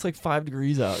to hang. It's like 5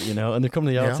 degrees out, you know, and they're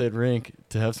coming to the outside rink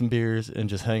to have some beers and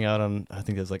just hang out on. I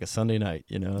think that's like a Sunday night,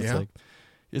 you know. It's like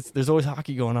there's always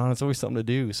hockey going on. It's always something to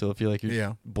do. So if you're like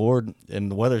you're bored and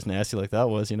the weather's nasty like that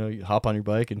was, you know, you hop on your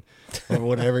bike and or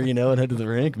whatever, you know, and head to the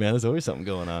rink. Man, there's always something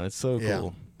going on. It's so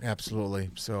cool. Absolutely.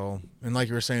 So, and like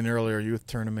you were saying earlier, youth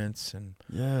tournaments and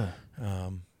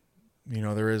you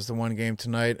know, there is the one game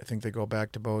tonight. I think they go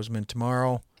back to Bozeman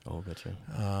tomorrow. Oh, gotcha.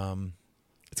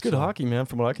 It's good hockey, man.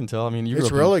 From what I can tell, I mean,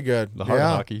 it's really good. The heart of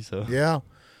hockey. So they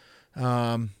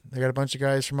got a bunch of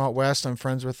guys from out west. I'm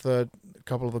friends with a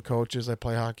couple of the coaches. I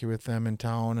play hockey with them in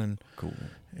town, and cool.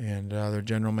 And their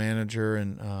general manager,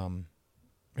 and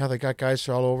they got guys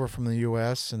all over from the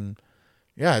U.S. and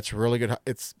it's really good.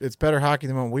 It's better hockey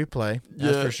than what we play.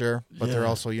 That's for sure. But they're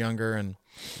also younger and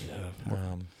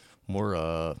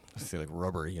more let's say like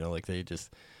rubbery, you know, like they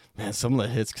just, man, some of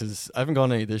the hits, because I haven't gone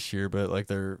to any this year, but like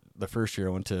the first year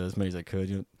I went to as many as I could.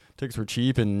 You know, tickets were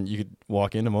cheap and you could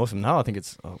walk into most of them. Now I think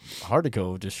it's hard to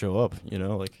go, just show up, you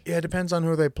know, like. Yeah, it depends on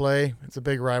who they play. It's a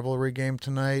big rivalry game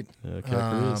tonight.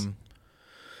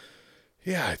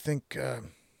 Yeah, I think to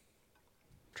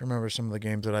remember some of the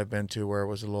games that I've been to where it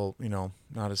was a little, you know,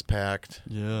 not as packed.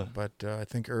 Yeah. But I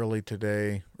think earlier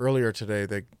today,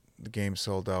 the game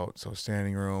sold out. So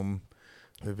standing room,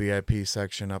 the VIP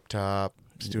section up top,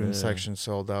 student section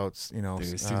sold out. You know,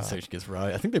 the student section gets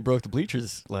rowdy. I think they broke the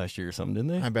bleachers last year or something,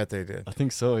 didn't they? I bet they did. I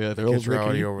think so. Yeah, they're kids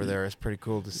rowdy over there. It's pretty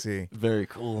cool to see. Very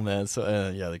cool, man. So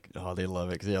they love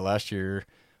it because last year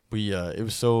we it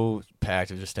was so packed.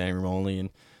 It was just standing room only,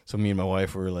 and so me and my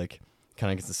wife were like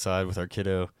kind of against the side with our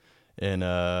kiddo, and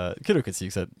kiddo could see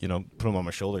because I, you know, put her on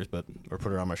my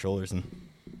shoulders, and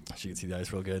she could see the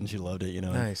ice real good, and she loved it, you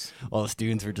know. Nice. All the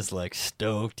students were just like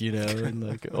stoked, you know, and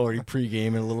like already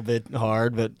pre-gaming a little bit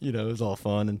hard, but you know, it was all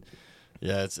fun, and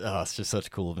it's just such a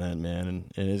cool event, man,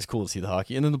 and it's cool to see the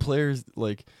hockey, and then the players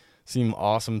like seem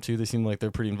awesome too. They seem like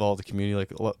they're pretty involved in the community,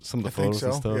 like some of the photos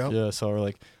and stuff. Yep. Yeah, I saw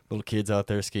like little kids out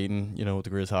there skating, you know, with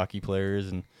the Grizz hockey players,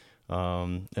 and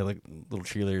like little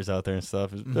cheerleaders out there and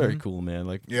stuff. It's very cool, man.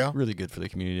 Like, really good for the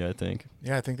community, I think.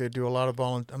 Yeah, I think they do a lot of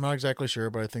I'm not exactly sure,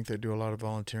 but I think they do a lot of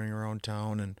volunteering around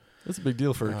town, and that's a big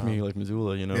deal for a community like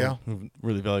Missoula, you know, who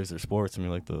really values their sports. I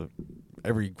mean, like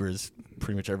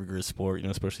pretty much every Grizz sport, you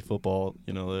know, especially football,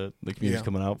 you know, the community's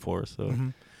coming out for. So.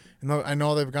 And I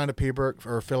know they've gone to Peaburg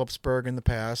or Phillipsburg in the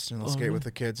past, and they'll skate with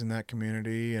the kids in that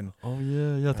community. And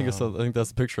I think I think that's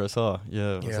the picture I saw.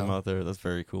 Yeah, with them out there. That's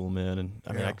very cool, man. And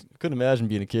I mean, I couldn't imagine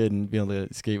being a kid and being able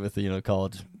to skate with a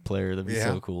college player. That'd be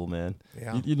so cool, man.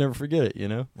 Yeah, you'd never forget it, you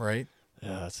know. Right.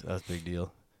 Yeah, that's a big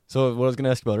deal. So what I was going to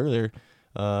ask you about earlier.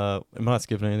 Am I not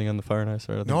skipping anything on the Fire and Ice?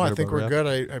 I think we're good.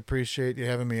 I appreciate you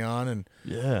having me on and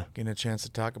getting a chance to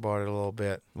talk about it a little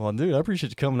bit. Well, dude, I appreciate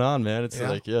you coming on, man. It's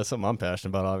something I'm passionate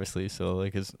about, obviously. So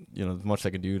like, as much as I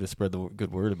can do to spread the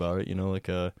good word about it, you know, like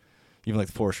even like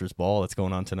the Foresters Ball that's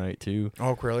going on tonight too.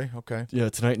 Oh, really? Okay. Yeah,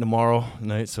 tonight and tomorrow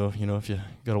night. So you know, if you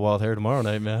got a wild hair tomorrow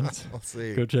night, man, let's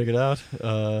see. Go check it out.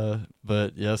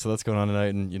 But yeah, so that's going on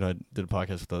tonight, and you know, I did a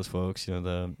podcast with those folks. You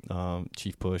know, the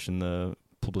Chief Push and the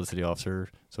publicity officer.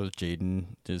 So it's Jaden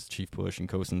is Chief Push and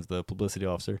Cosen's the publicity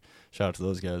officer. Shout out to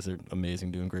those guys. They're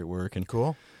amazing, doing great work. And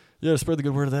cool. Yeah, spread the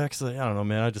good word of that. Cause I don't know,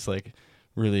 man. I just like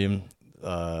really am,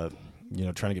 trying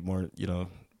to get more,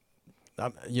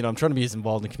 I'm trying to be as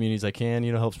involved in the community as I can,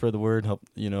 help spread the word, help,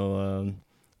 do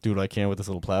what I can with this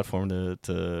little platform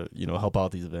to help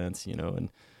out these events, and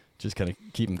just kind of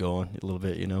keep them going a little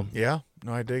bit, Yeah.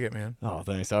 No, I dig it, man. Oh,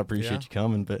 thanks. I appreciate you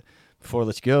coming. But before I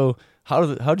let you go,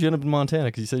 how'd you end up in Montana?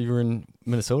 Because you said you were in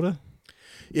Minnesota?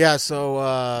 Yeah,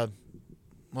 so,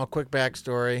 quick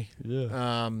backstory.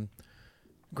 Yeah.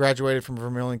 Graduated from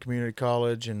Vermilion Community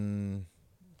College in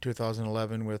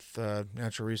 2011 with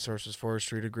Natural Resources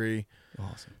Forestry degree.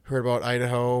 Awesome. Heard about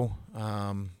Idaho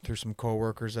through some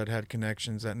coworkers that had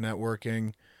connections at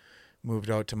networking.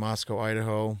 Moved out to Moscow,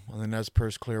 Idaho on the Nez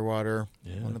Perce Clearwater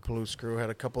on the Palouse crew.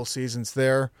 Had a couple seasons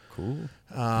there. Cool.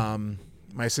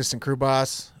 My assistant crew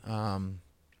boss,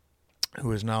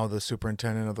 who is now the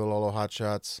superintendent of the Lolo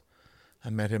Hotshots, I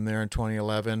met him there in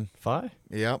 2011.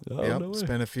 Yep. No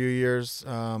spent a few years.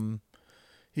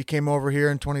 He came over here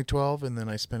in 2012, and then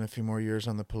I spent a few more years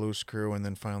on the Palouse crew, and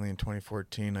then finally in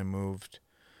 2014 I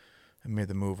made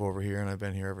the move over here, and I've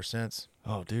been here ever since.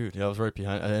 Oh, dude. Yeah, I was right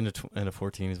behind. End of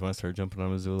 14 is when I started jumping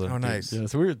on Missoula. Oh, nice. Yeah,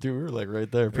 so we were like right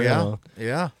there.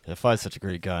 Yeah. Fi's such a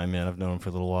great guy, man. I've known him for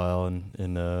a little while,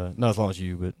 and not as long as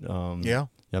you, but I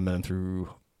met him through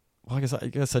well, I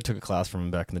guess I took a class from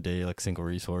him back in the day, like single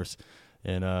resource,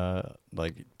 and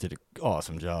like did an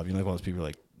awesome job. You know, like one of those people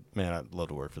like, man, I'd love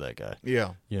to work for that guy.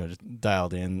 Yeah. You know, just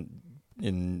dialed in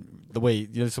the way,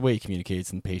 you know, just the way he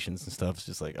communicates and patience and stuff. It's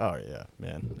just like, oh yeah,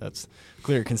 man, that's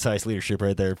clear, concise leadership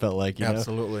right there. It felt like, you know?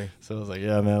 Absolutely. So I was like,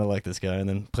 yeah, man, I like this guy. And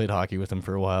then played hockey with him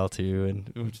for a while too,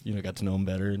 and you know, got to know him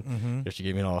better. And she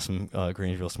gave me an awesome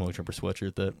Grangeville smoke jumper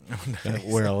sweatshirt that I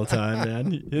wear all the time, man.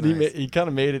 And he kind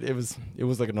of made it. It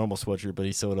was like a normal sweatshirt, but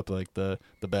he sewed up like the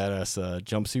badass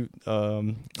jumpsuit.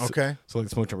 Okay. So like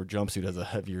the smoke jumper jumpsuit has a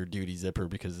heavier duty zipper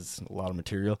because it's a lot of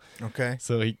material. Okay.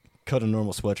 So he cut a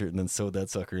normal sweatshirt and then sewed that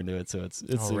sucker into it. So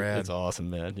it's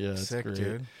awesome, man. Yeah, it's sick, great.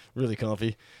 dude. Really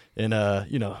comfy. And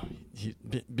you know,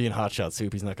 being Hotshot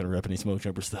Soup, he's not gonna rep any smoke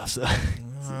jumper stuff. So,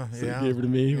 so he gave it to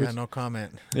me. Yeah, no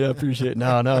comment. Yeah, I appreciate it.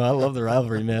 No, I love the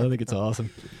rivalry, man. I think it's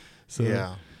awesome. So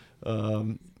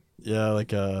yeah,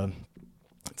 like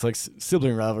it's like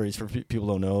sibling rivalries for people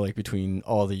don't know, like between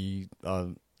all the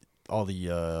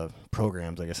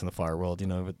programs, I guess, in the fire world. You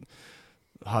know, but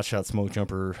Hotshot, Smoke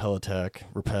Jumper, Helitech,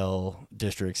 Rappel,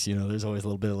 Districts, you know, there's always a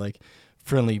little bit of like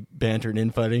friendly banter and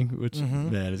infighting, which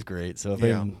man is great. So if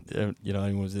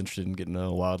anyone was interested in getting a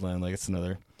Wildland, like it's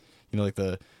another, you know, like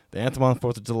the anthem on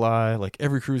 4th of July, like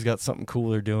every crew's got something cool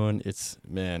they're doing. It's,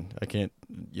 man, I can't,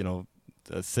 you know,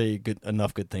 say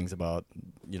enough good things about,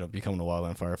 you know, becoming a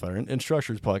Wildland firefighter. And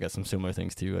Structure's probably got some similar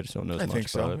things too. I just don't know as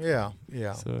much about it.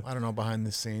 Yeah. So, I don't know behind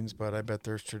the scenes, but I bet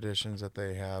there's traditions that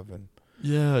they have and.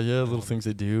 Yeah, little things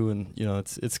they do, and you know,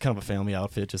 it's kind of a family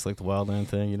outfit, just like the Wildland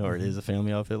thing, you know, or it is a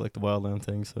family outfit like the Wildland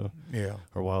thing, so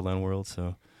or Wildland World.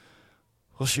 So,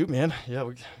 well, shoot, man, yeah,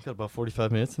 we got about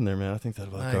 45 minutes in there, man. I think that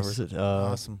about covers it.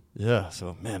 Awesome. Yeah,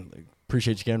 so man,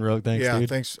 appreciate you again, Rogue. Thanks, dude.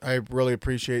 Thanks. I really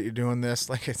appreciate you doing this.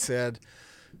 Like I said,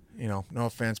 you know, no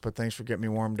offense, but thanks for getting me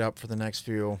warmed up for the next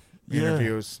few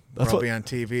interviews. I'll be on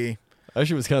TV. I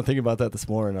actually was kind of thinking about that this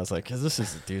morning. I was like, "Cause this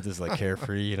is like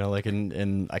carefree, you know, like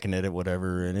and I can edit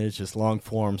whatever, and it's just long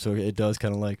form, so it does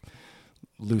kind of like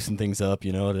loosen things up,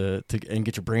 you know, to and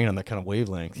get your brain on that kind of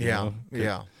wavelength. You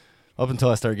know? Up until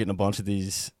I started getting a bunch of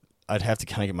these, I'd have to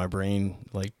kind of get my brain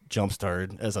like jump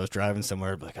started as I was driving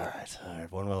somewhere. I'd be like, all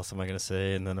right, what else am I gonna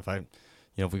say? And then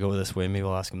if we go this way, maybe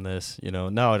I'll ask him this. You know,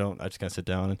 now I don't. I just kind of sit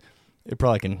down and.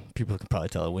 People can probably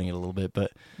tell I wing it a little bit,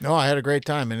 but no, I had a great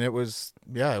time, and it was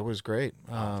great.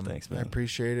 Thanks, man. I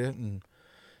appreciate it, and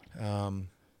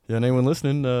anyone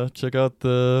listening, check out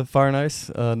the Fire and Ice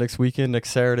next weekend,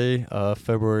 next Saturday,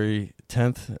 February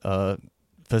 10th.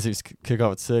 Festivities kick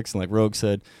off at 6, and like Rogue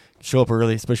said, show up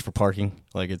early, especially for parking.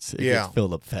 Like it gets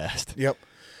filled up fast. Yep.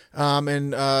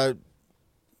 And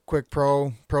quick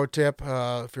pro tip: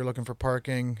 if you're looking for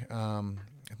parking.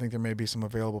 I think there may be some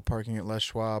available parking at Les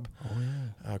Schwab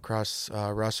across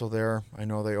Russell there. I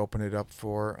know they open it up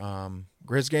for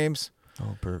Grizz games.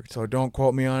 Oh, perfect. So don't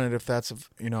quote me on it if that's,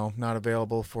 not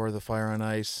available for the Fire on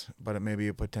Ice, but it may be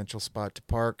a potential spot to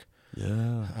park.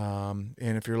 Yeah.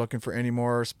 And if you're looking for any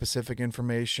more specific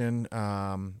information,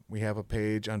 we have a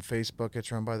page on Facebook.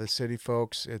 It's run by the city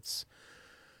folks. I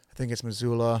think it's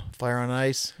Missoula Fire on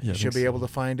Ice. You should be able to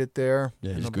find it there.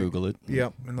 Yeah, just Google it.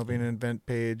 Yep, and there'll be an event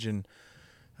page, and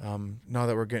now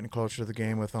that we're getting closer to the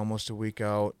game with almost a week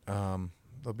out,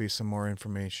 there'll be some more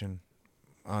information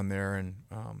on there and,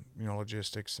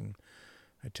 logistics and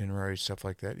itinerary, stuff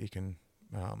like that. You can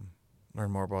learn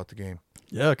more about the game.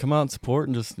 Yeah, come out and support,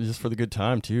 and just for the good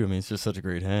time, too. I mean, it's just such a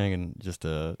great hang and just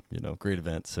a, great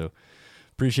event. So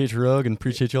appreciate you, Rogue, and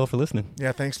appreciate you all for listening.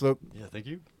 Yeah, thanks, Luke. Yeah, thank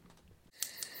you.